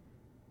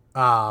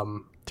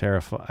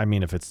 Terrifying. I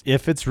mean, if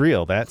it's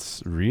real,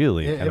 that's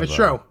really if it's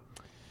true.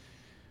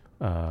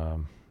 Yeah,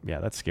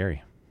 that's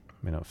scary.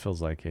 I mean, it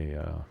feels like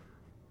a.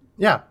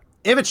 Yeah,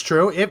 if it's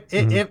true,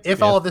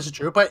 if all of this is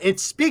true, but it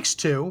speaks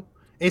to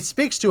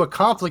a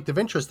conflict of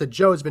interest that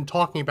Joe has been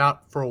talking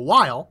about for a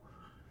while,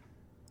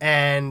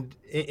 and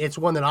it's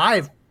one that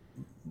I've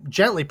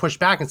gently pushed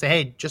back and say,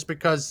 hey, just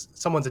because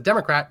someone's a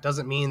Democrat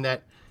doesn't mean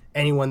that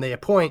anyone they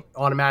appoint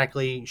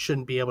automatically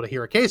shouldn't be able to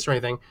hear a case or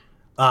anything.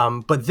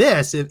 But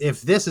this,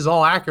 if this is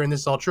all accurate and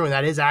this is all true, and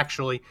that is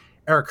actually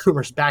Eric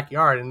Coomer's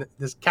backyard and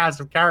this cast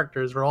of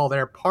characters were all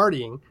there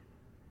partying,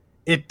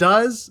 it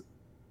does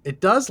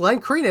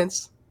lend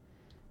credence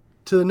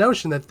to the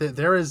notion that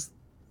there is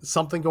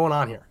something going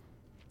on here.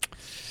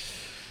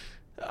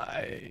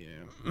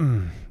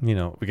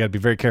 We got to be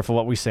very careful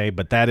what we say,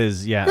 but that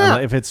is,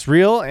 if it's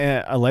real,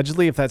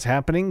 allegedly, if that's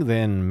happening,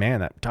 then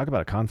man, talk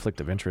about a conflict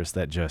of interest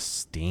that just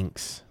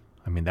stinks.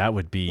 I mean, that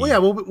would be. Well, yeah.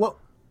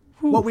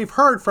 What we've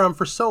heard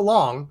for so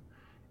long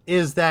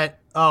is that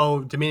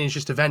Dominion's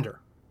just a vendor.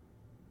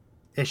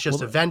 It's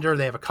just a vendor.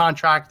 They have a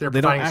contract. They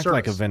don't act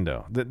like a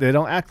vendor. They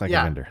don't act like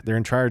a vendor. They're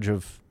in charge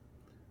of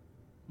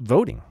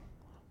voting.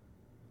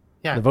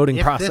 Yeah, the voting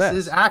process. If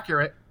this is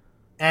accurate,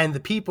 and the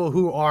people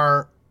who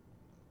are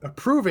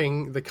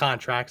approving the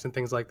contracts and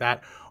things like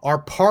that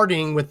are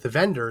partying with the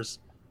vendors,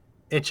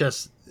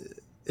 it's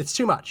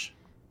too much.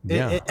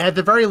 Yeah. At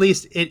the very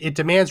least, it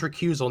demands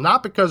recusal,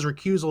 not because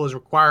recusal is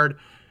required,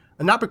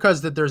 and not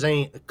because that there's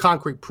any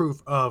concrete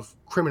proof of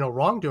criminal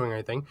wrongdoing or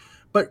anything,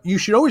 but you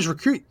should always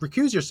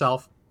recuse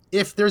yourself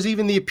if there's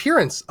even the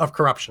appearance of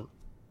corruption,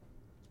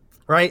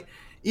 right?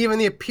 Even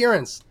the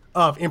appearance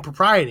of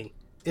impropriety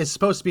is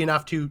supposed to be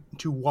enough to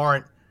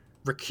warrant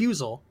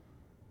recusal.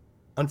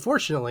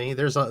 Unfortunately,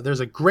 there's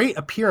a great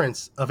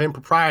appearance of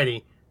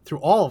impropriety through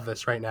all of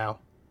this right now,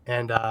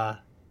 and I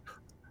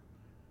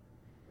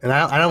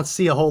don't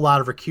see a whole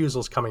lot of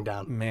recusals coming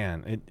down.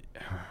 Man,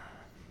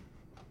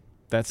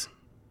 that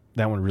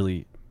one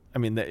really. I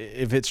mean,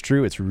 if it's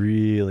true, it's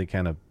really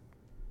kind of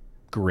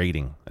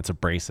grating. It's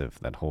abrasive,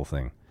 that whole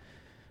thing.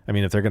 I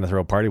mean, if they're going to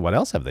throw a party, what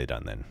else have they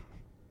done then?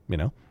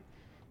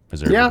 Has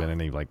there been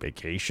any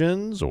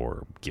vacations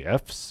or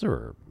gifts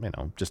or,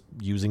 just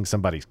using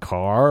somebody's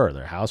car or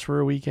their house for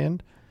a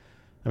weekend?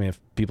 I mean, if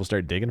people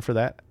start digging for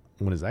that,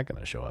 when is that going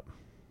to show up?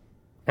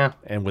 Yeah.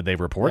 And would they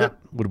report it?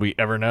 Would we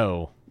ever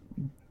know?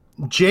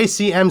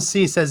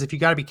 JCMC says, if you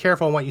got to be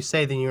careful on what you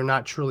say, then you're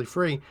not truly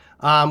free.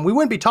 We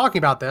wouldn't be talking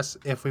about this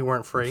if we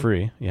weren't free.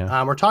 Free,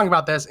 yeah. We're talking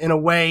about this in a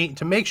way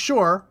to make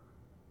sure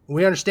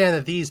we understand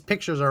that these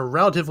pictures are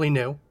relatively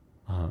new.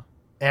 Uh-huh.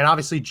 And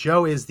obviously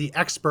Joe is the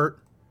expert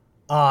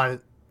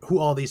on who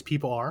all these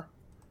people are.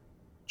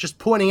 Just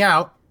pointing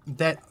out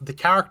that the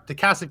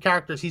cast of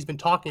characters he's been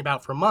talking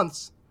about for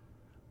months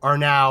are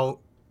now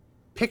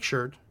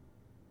pictured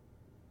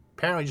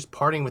apparently just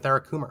partying with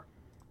Eric Coomer.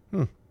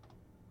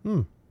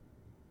 We'll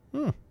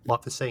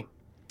have to see.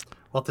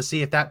 We'll have to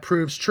see if that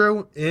proves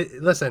true.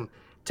 Listen,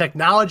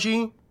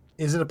 technology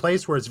is in a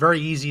place where it's very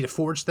easy to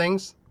forge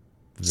things.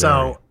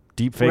 So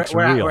deep fakes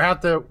are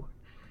real.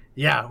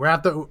 Yeah, we're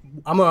at the.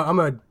 I'm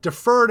gonna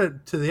defer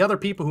to the other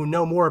people who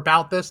know more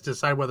about this to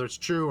decide whether it's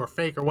true or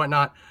fake or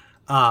whatnot.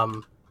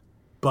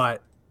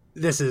 But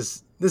this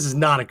is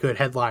not a good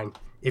headline.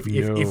 If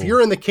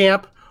you're in the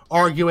camp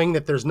arguing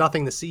that there's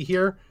nothing to see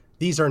here,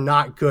 these are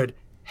not good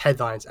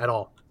headlines at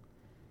all.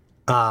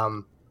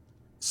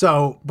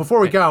 So before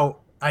we go,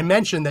 I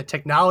mentioned that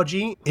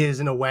technology is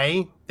in a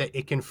way that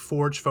it can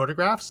forge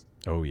photographs.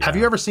 Oh yeah. Have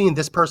you ever seen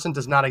This Person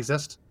Does Not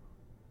Exist?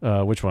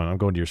 Which one? I'm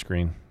going to your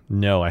screen.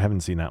 No, I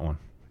haven't seen that one.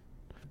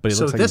 But it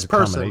So looks like this it's a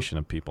combination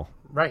of people.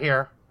 Right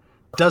here,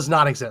 does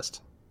not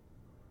exist.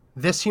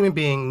 This human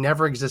being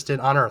never existed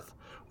on Earth.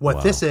 What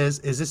Wow. this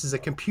is a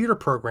computer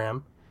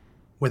program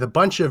with a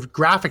bunch of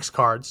graphics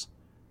cards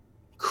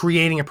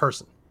creating a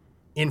person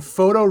in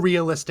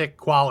photorealistic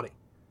quality.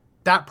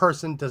 That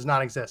person does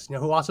not exist. You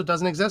know who also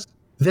doesn't exist?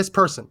 This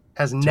person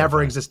has never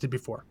Terrifying. existed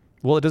before.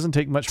 Well, it doesn't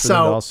take much for them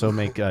to also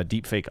make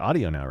deep fake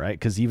audio now, right?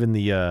 Because even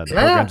the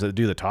programs that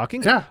do the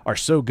talking are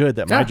so good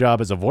that my job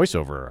as a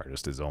voiceover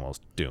artist is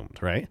almost doomed,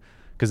 right?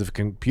 Because if a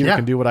computer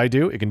can do what I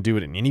do, it can do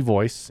it in any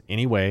voice,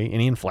 any way,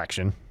 any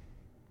inflection.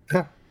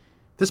 Yeah.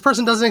 This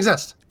person doesn't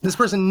exist. This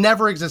person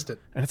never existed.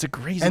 And it's a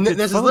crazy And good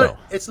this photo.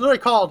 it's literally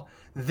called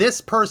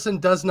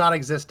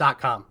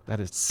thispersondoesnotexist.com. That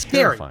is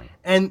scary. terrifying.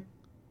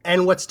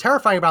 And what's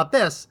terrifying about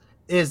this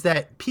is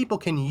that people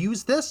can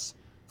use this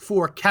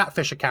for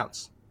catfish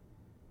accounts.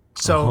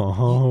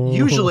 So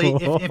usually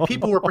if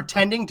people were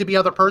pretending to be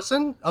other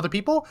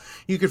people,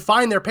 you could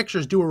find their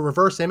pictures, do a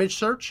reverse image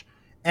search,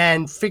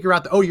 and figure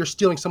out you're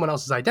stealing someone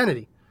else's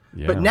identity.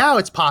 Yeah. But now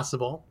it's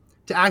possible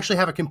to actually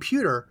have a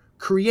computer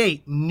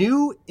create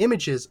new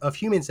images of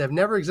humans that have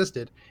never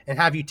existed and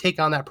have you take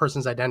on that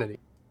person's identity.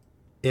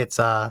 It's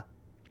guy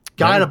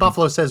in a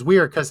buffalo says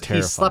weird because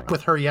he slept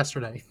with her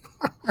yesterday.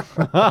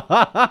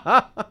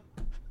 Guy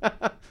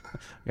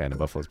in a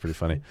buffalo is pretty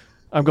funny.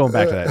 I'm going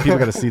back to that. People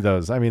got to see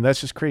those. I mean,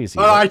 that's just crazy.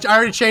 Oh, I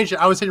already changed it.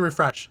 I was hitting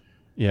refresh.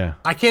 Yeah.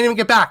 I can't even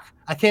get back.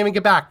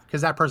 Because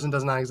that person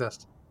does not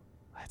exist.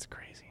 That's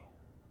crazy.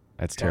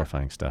 That's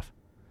terrifying stuff.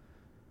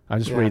 I'm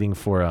just waiting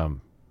for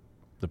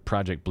the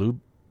Project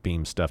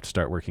Bluebeam stuff to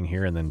start working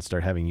here and then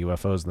start having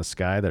UFOs in the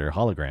sky that are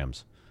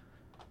holograms.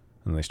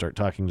 And they start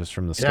talking just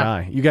from the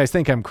sky. You guys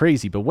think I'm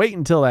crazy, but wait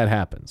until that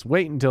happens.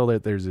 Wait until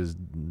there's this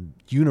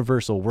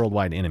universal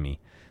worldwide enemy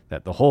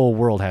that the whole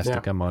world has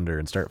to come under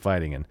and start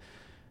fighting. And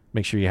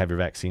make sure you have your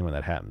vaccine when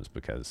that happens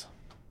because,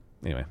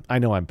 anyway, I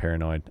know I'm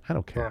paranoid. I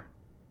don't care. Yeah.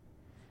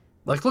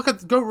 Like,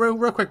 go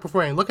real quick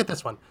before I look at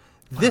this one.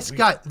 This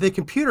guy, the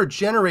computer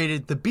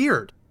generated the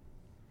beard.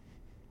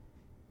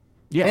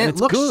 Yeah, and it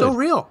looks good. so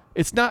real.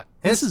 It's not.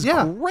 This is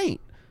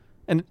great.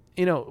 And,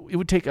 it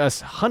would take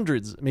us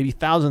hundreds, maybe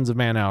thousands of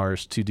man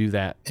hours to do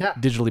that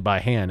digitally by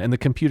hand. And the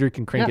computer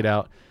can crank it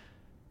out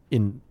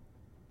in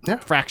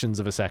fractions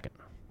of a second.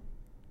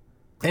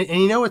 And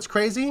you know what's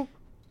crazy?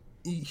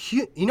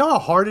 You know how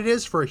hard it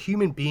is for a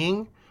human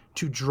being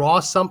to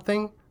draw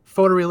something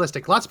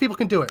photorealistic. Lots of people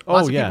can do it.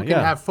 Lots of people can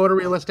have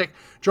photorealistic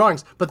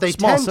drawings, but they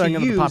small tend to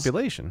segment use of the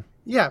population.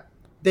 Yeah,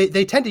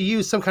 they tend to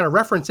use some kind of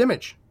reference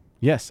image.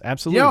 Yes,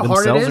 absolutely. You know how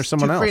hard Themselves it or is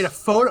someone to create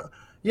else.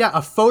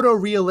 a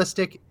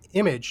photorealistic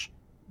image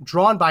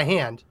drawn by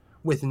hand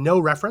with no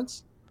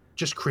reference,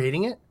 just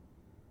creating it.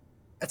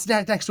 That's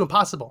next to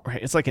impossible.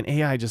 Right. It's like an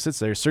AI just sits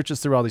there, searches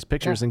through all these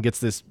pictures, and gets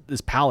this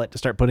palette to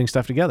start putting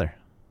stuff together.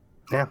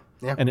 Yeah.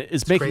 And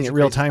it's making crazy, it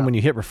real crazy time stuff. when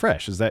you hit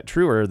refresh. Is that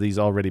true, or are these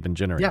already been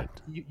generated?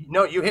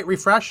 Yeah. You hit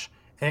refresh,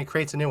 and it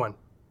creates a new one.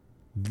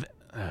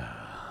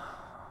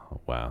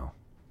 Wow.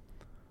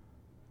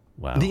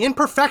 The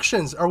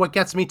imperfections are what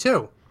gets me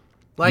too.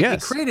 Like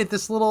it created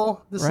this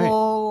little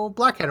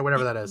blackhead or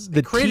whatever that is.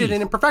 It created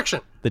an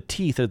imperfection. The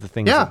teeth are the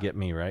things that get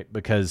me, right?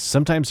 Because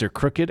sometimes they're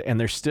crooked and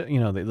they're still,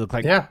 they look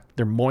like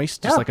they're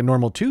moist, just like a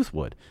normal tooth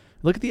would.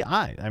 Look at the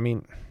eye. I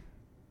mean,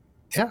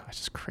 it's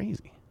just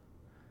crazy.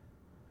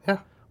 Yeah.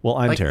 Well,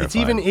 I'm terrified. It's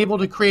even able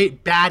to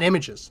create bad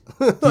images.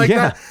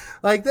 That.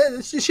 Like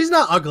that, she's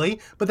not ugly,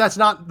 but that's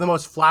not the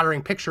most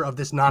flattering picture of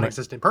this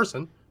non-existent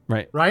person.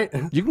 Right. Right.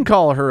 You can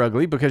call her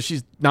ugly because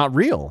she's not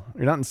real.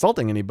 You're not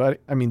insulting anybody.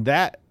 I mean,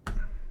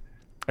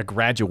 a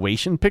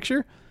graduation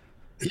picture?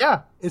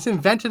 Yeah. It's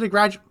invented a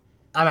graduate.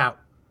 I'm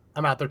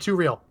out. They're too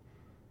real.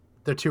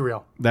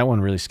 That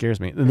one really scares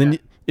me. And then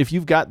if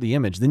you've got the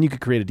image, then you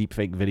could create a deep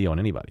fake video on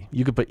anybody.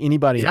 You could put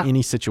anybody in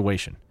any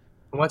situation.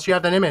 Once you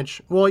have that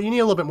image, well, you need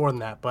a little bit more than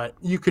that, but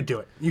you could do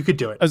it.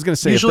 I was going to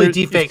say, usually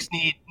deepfakes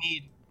need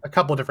a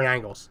couple different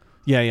angles.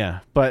 Yeah.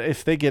 But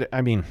if they get,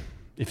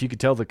 if you could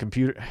tell the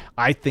computer,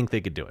 I think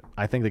they could do it.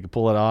 I think they could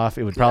pull it off.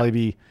 It would probably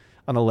be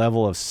on a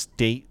level of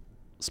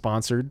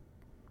state-sponsored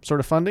sort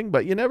of funding,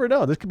 but you never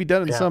know. This could be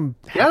done in some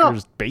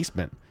hacker's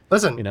basement.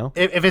 Listen,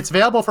 if it's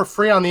available for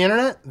free on the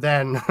internet,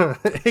 then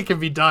it can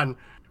be done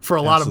for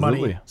a lot of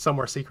money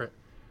somewhere secret.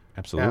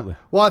 Absolutely.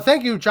 Yeah. Well,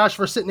 thank you, Josh,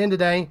 for sitting in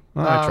today.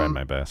 Well, I tried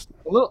my best.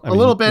 A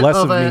little bit less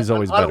of me is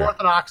always an better.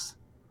 unorthodox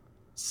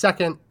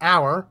second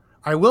hour.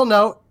 I will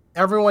note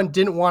everyone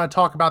didn't want to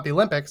talk about the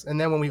Olympics,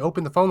 and then when we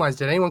opened the phone lines,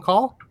 did anyone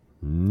call?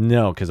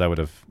 No, because I would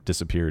have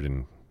disappeared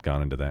and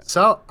gone into that.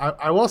 So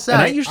I will say,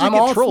 And I usually I'm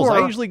get all trolls. for-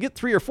 I usually get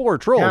 3 or 4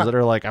 trolls Yeah. that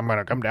are like, I'm going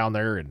to come down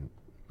there and.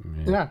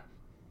 Yeah.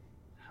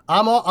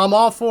 I'm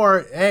all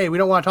for, hey, we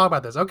don't want to talk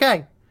about this.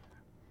 Okay.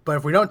 But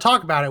if we don't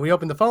talk about it, we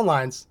open the phone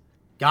lines.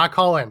 Gotta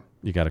call in.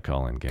 You got to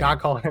call in, gang. Gotta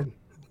call in.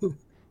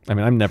 I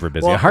mean, I'm never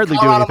busy. Well, I hardly do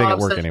Colorado anything at Mom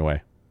work said-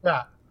 anyway.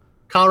 Yeah.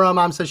 Colorado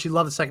Mom says she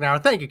loved the second hour.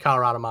 Thank you,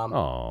 Colorado Mom.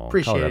 Oh,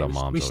 Appreciate Colorado it. Mom's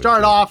We always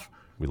started good. off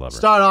We love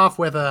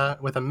her.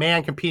 with a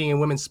man competing in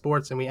women's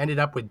sports, and we ended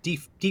up with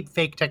deep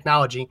fake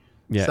technology.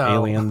 Yeah, So-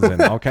 aliens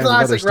and all kinds of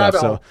other Classic stuff. rabbit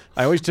So hole.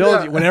 I always tell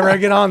Yeah. you, whenever I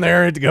get on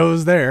there, it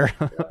goes there.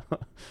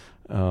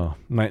 Oh,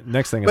 my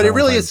next thing is. But I it wanna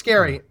really find- is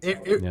scary.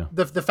 Yeah.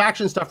 The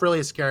faction stuff really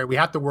is scary. We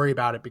have to worry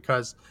about it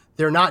because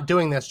they're not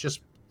doing this just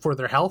for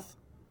their health.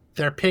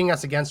 They're pitting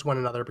us against one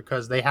another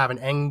because they have an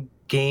end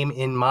game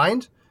in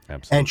mind.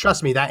 Absolutely. And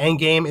trust me, that end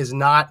game is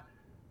not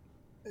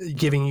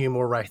giving you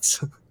more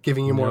rights,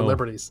 giving you more No.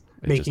 liberties,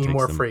 It just making you takes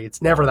more them free.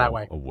 It's never that all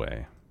way.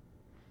 Away.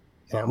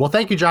 Yeah. Well,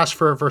 thank you, Josh,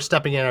 for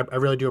stepping in. I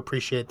really do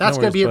appreciate it. That's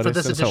No going to be worries, it for buddy.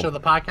 this Since edition hope.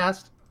 of the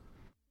podcast.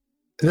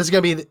 That's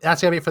going to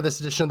be it for this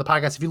edition of the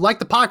podcast. If you like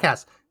the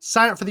podcast,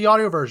 sign up for the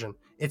audio version.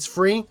 It's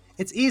free.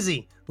 It's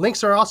easy.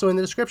 Links are also in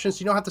the description, so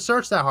you don't have to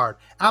search that hard.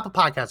 Apple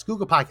Podcasts,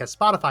 Google Podcasts,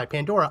 Spotify,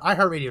 Pandora,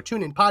 iHeartRadio,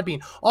 TuneIn,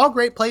 Podbean, all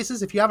great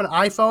places. If you have an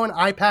iPhone,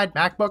 iPad,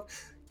 MacBook,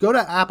 go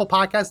to Apple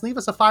Podcasts, leave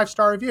us a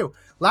 5-star review.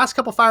 Last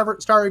couple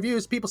 5-star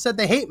reviews, people said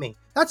they hate me.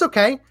 That's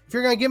okay. If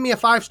you're going to give me a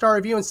 5-star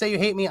review and say you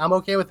hate me, I'm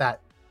okay with that.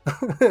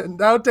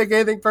 Don't take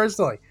anything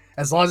personally,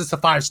 as long as it's a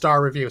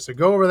 5-star review. So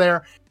go over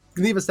there,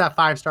 leave us that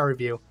 5-star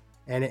review.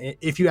 And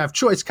if you have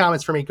choice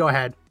comments for me, go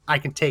ahead. I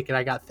can take it.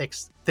 I got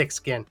thick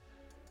skin.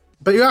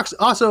 But you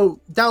also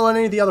download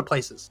any of the other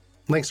places.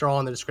 Links are all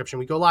in the description.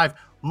 We go live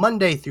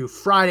Monday through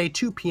Friday,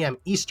 2 p.m.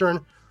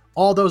 Eastern.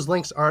 All those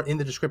links are in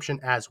the description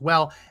as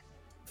well.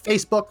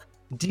 Facebook,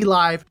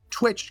 DLive,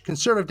 Twitch,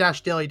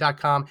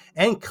 conservative-daily.com,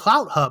 and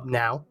Clout Hub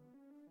now.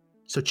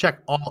 So check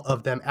all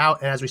of them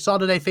out. And as we saw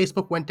today,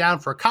 Facebook went down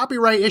for a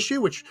copyright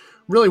issue, which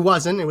really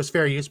wasn't. It was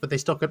fair use, but they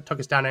still took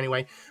us down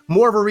anyway.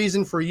 More of a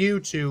reason for you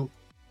to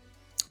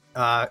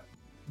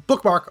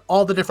bookmark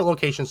all the different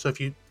locations. So if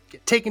you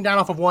get taken down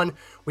off of one,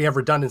 we have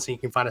redundancy. You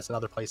can find us in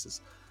other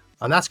places.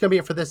 That's going to be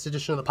it for this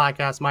edition of the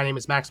podcast. My name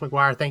is Max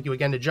McGuire. Thank you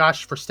again to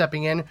Josh for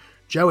stepping in.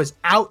 Joe is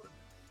out.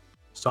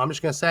 So I'm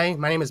just going to say,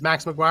 my name is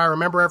Max McGuire.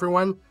 Remember,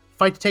 everyone,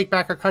 fight to take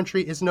back our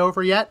country isn't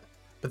over yet,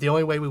 but the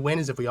only way we win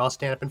is if we all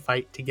stand up and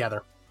fight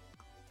together.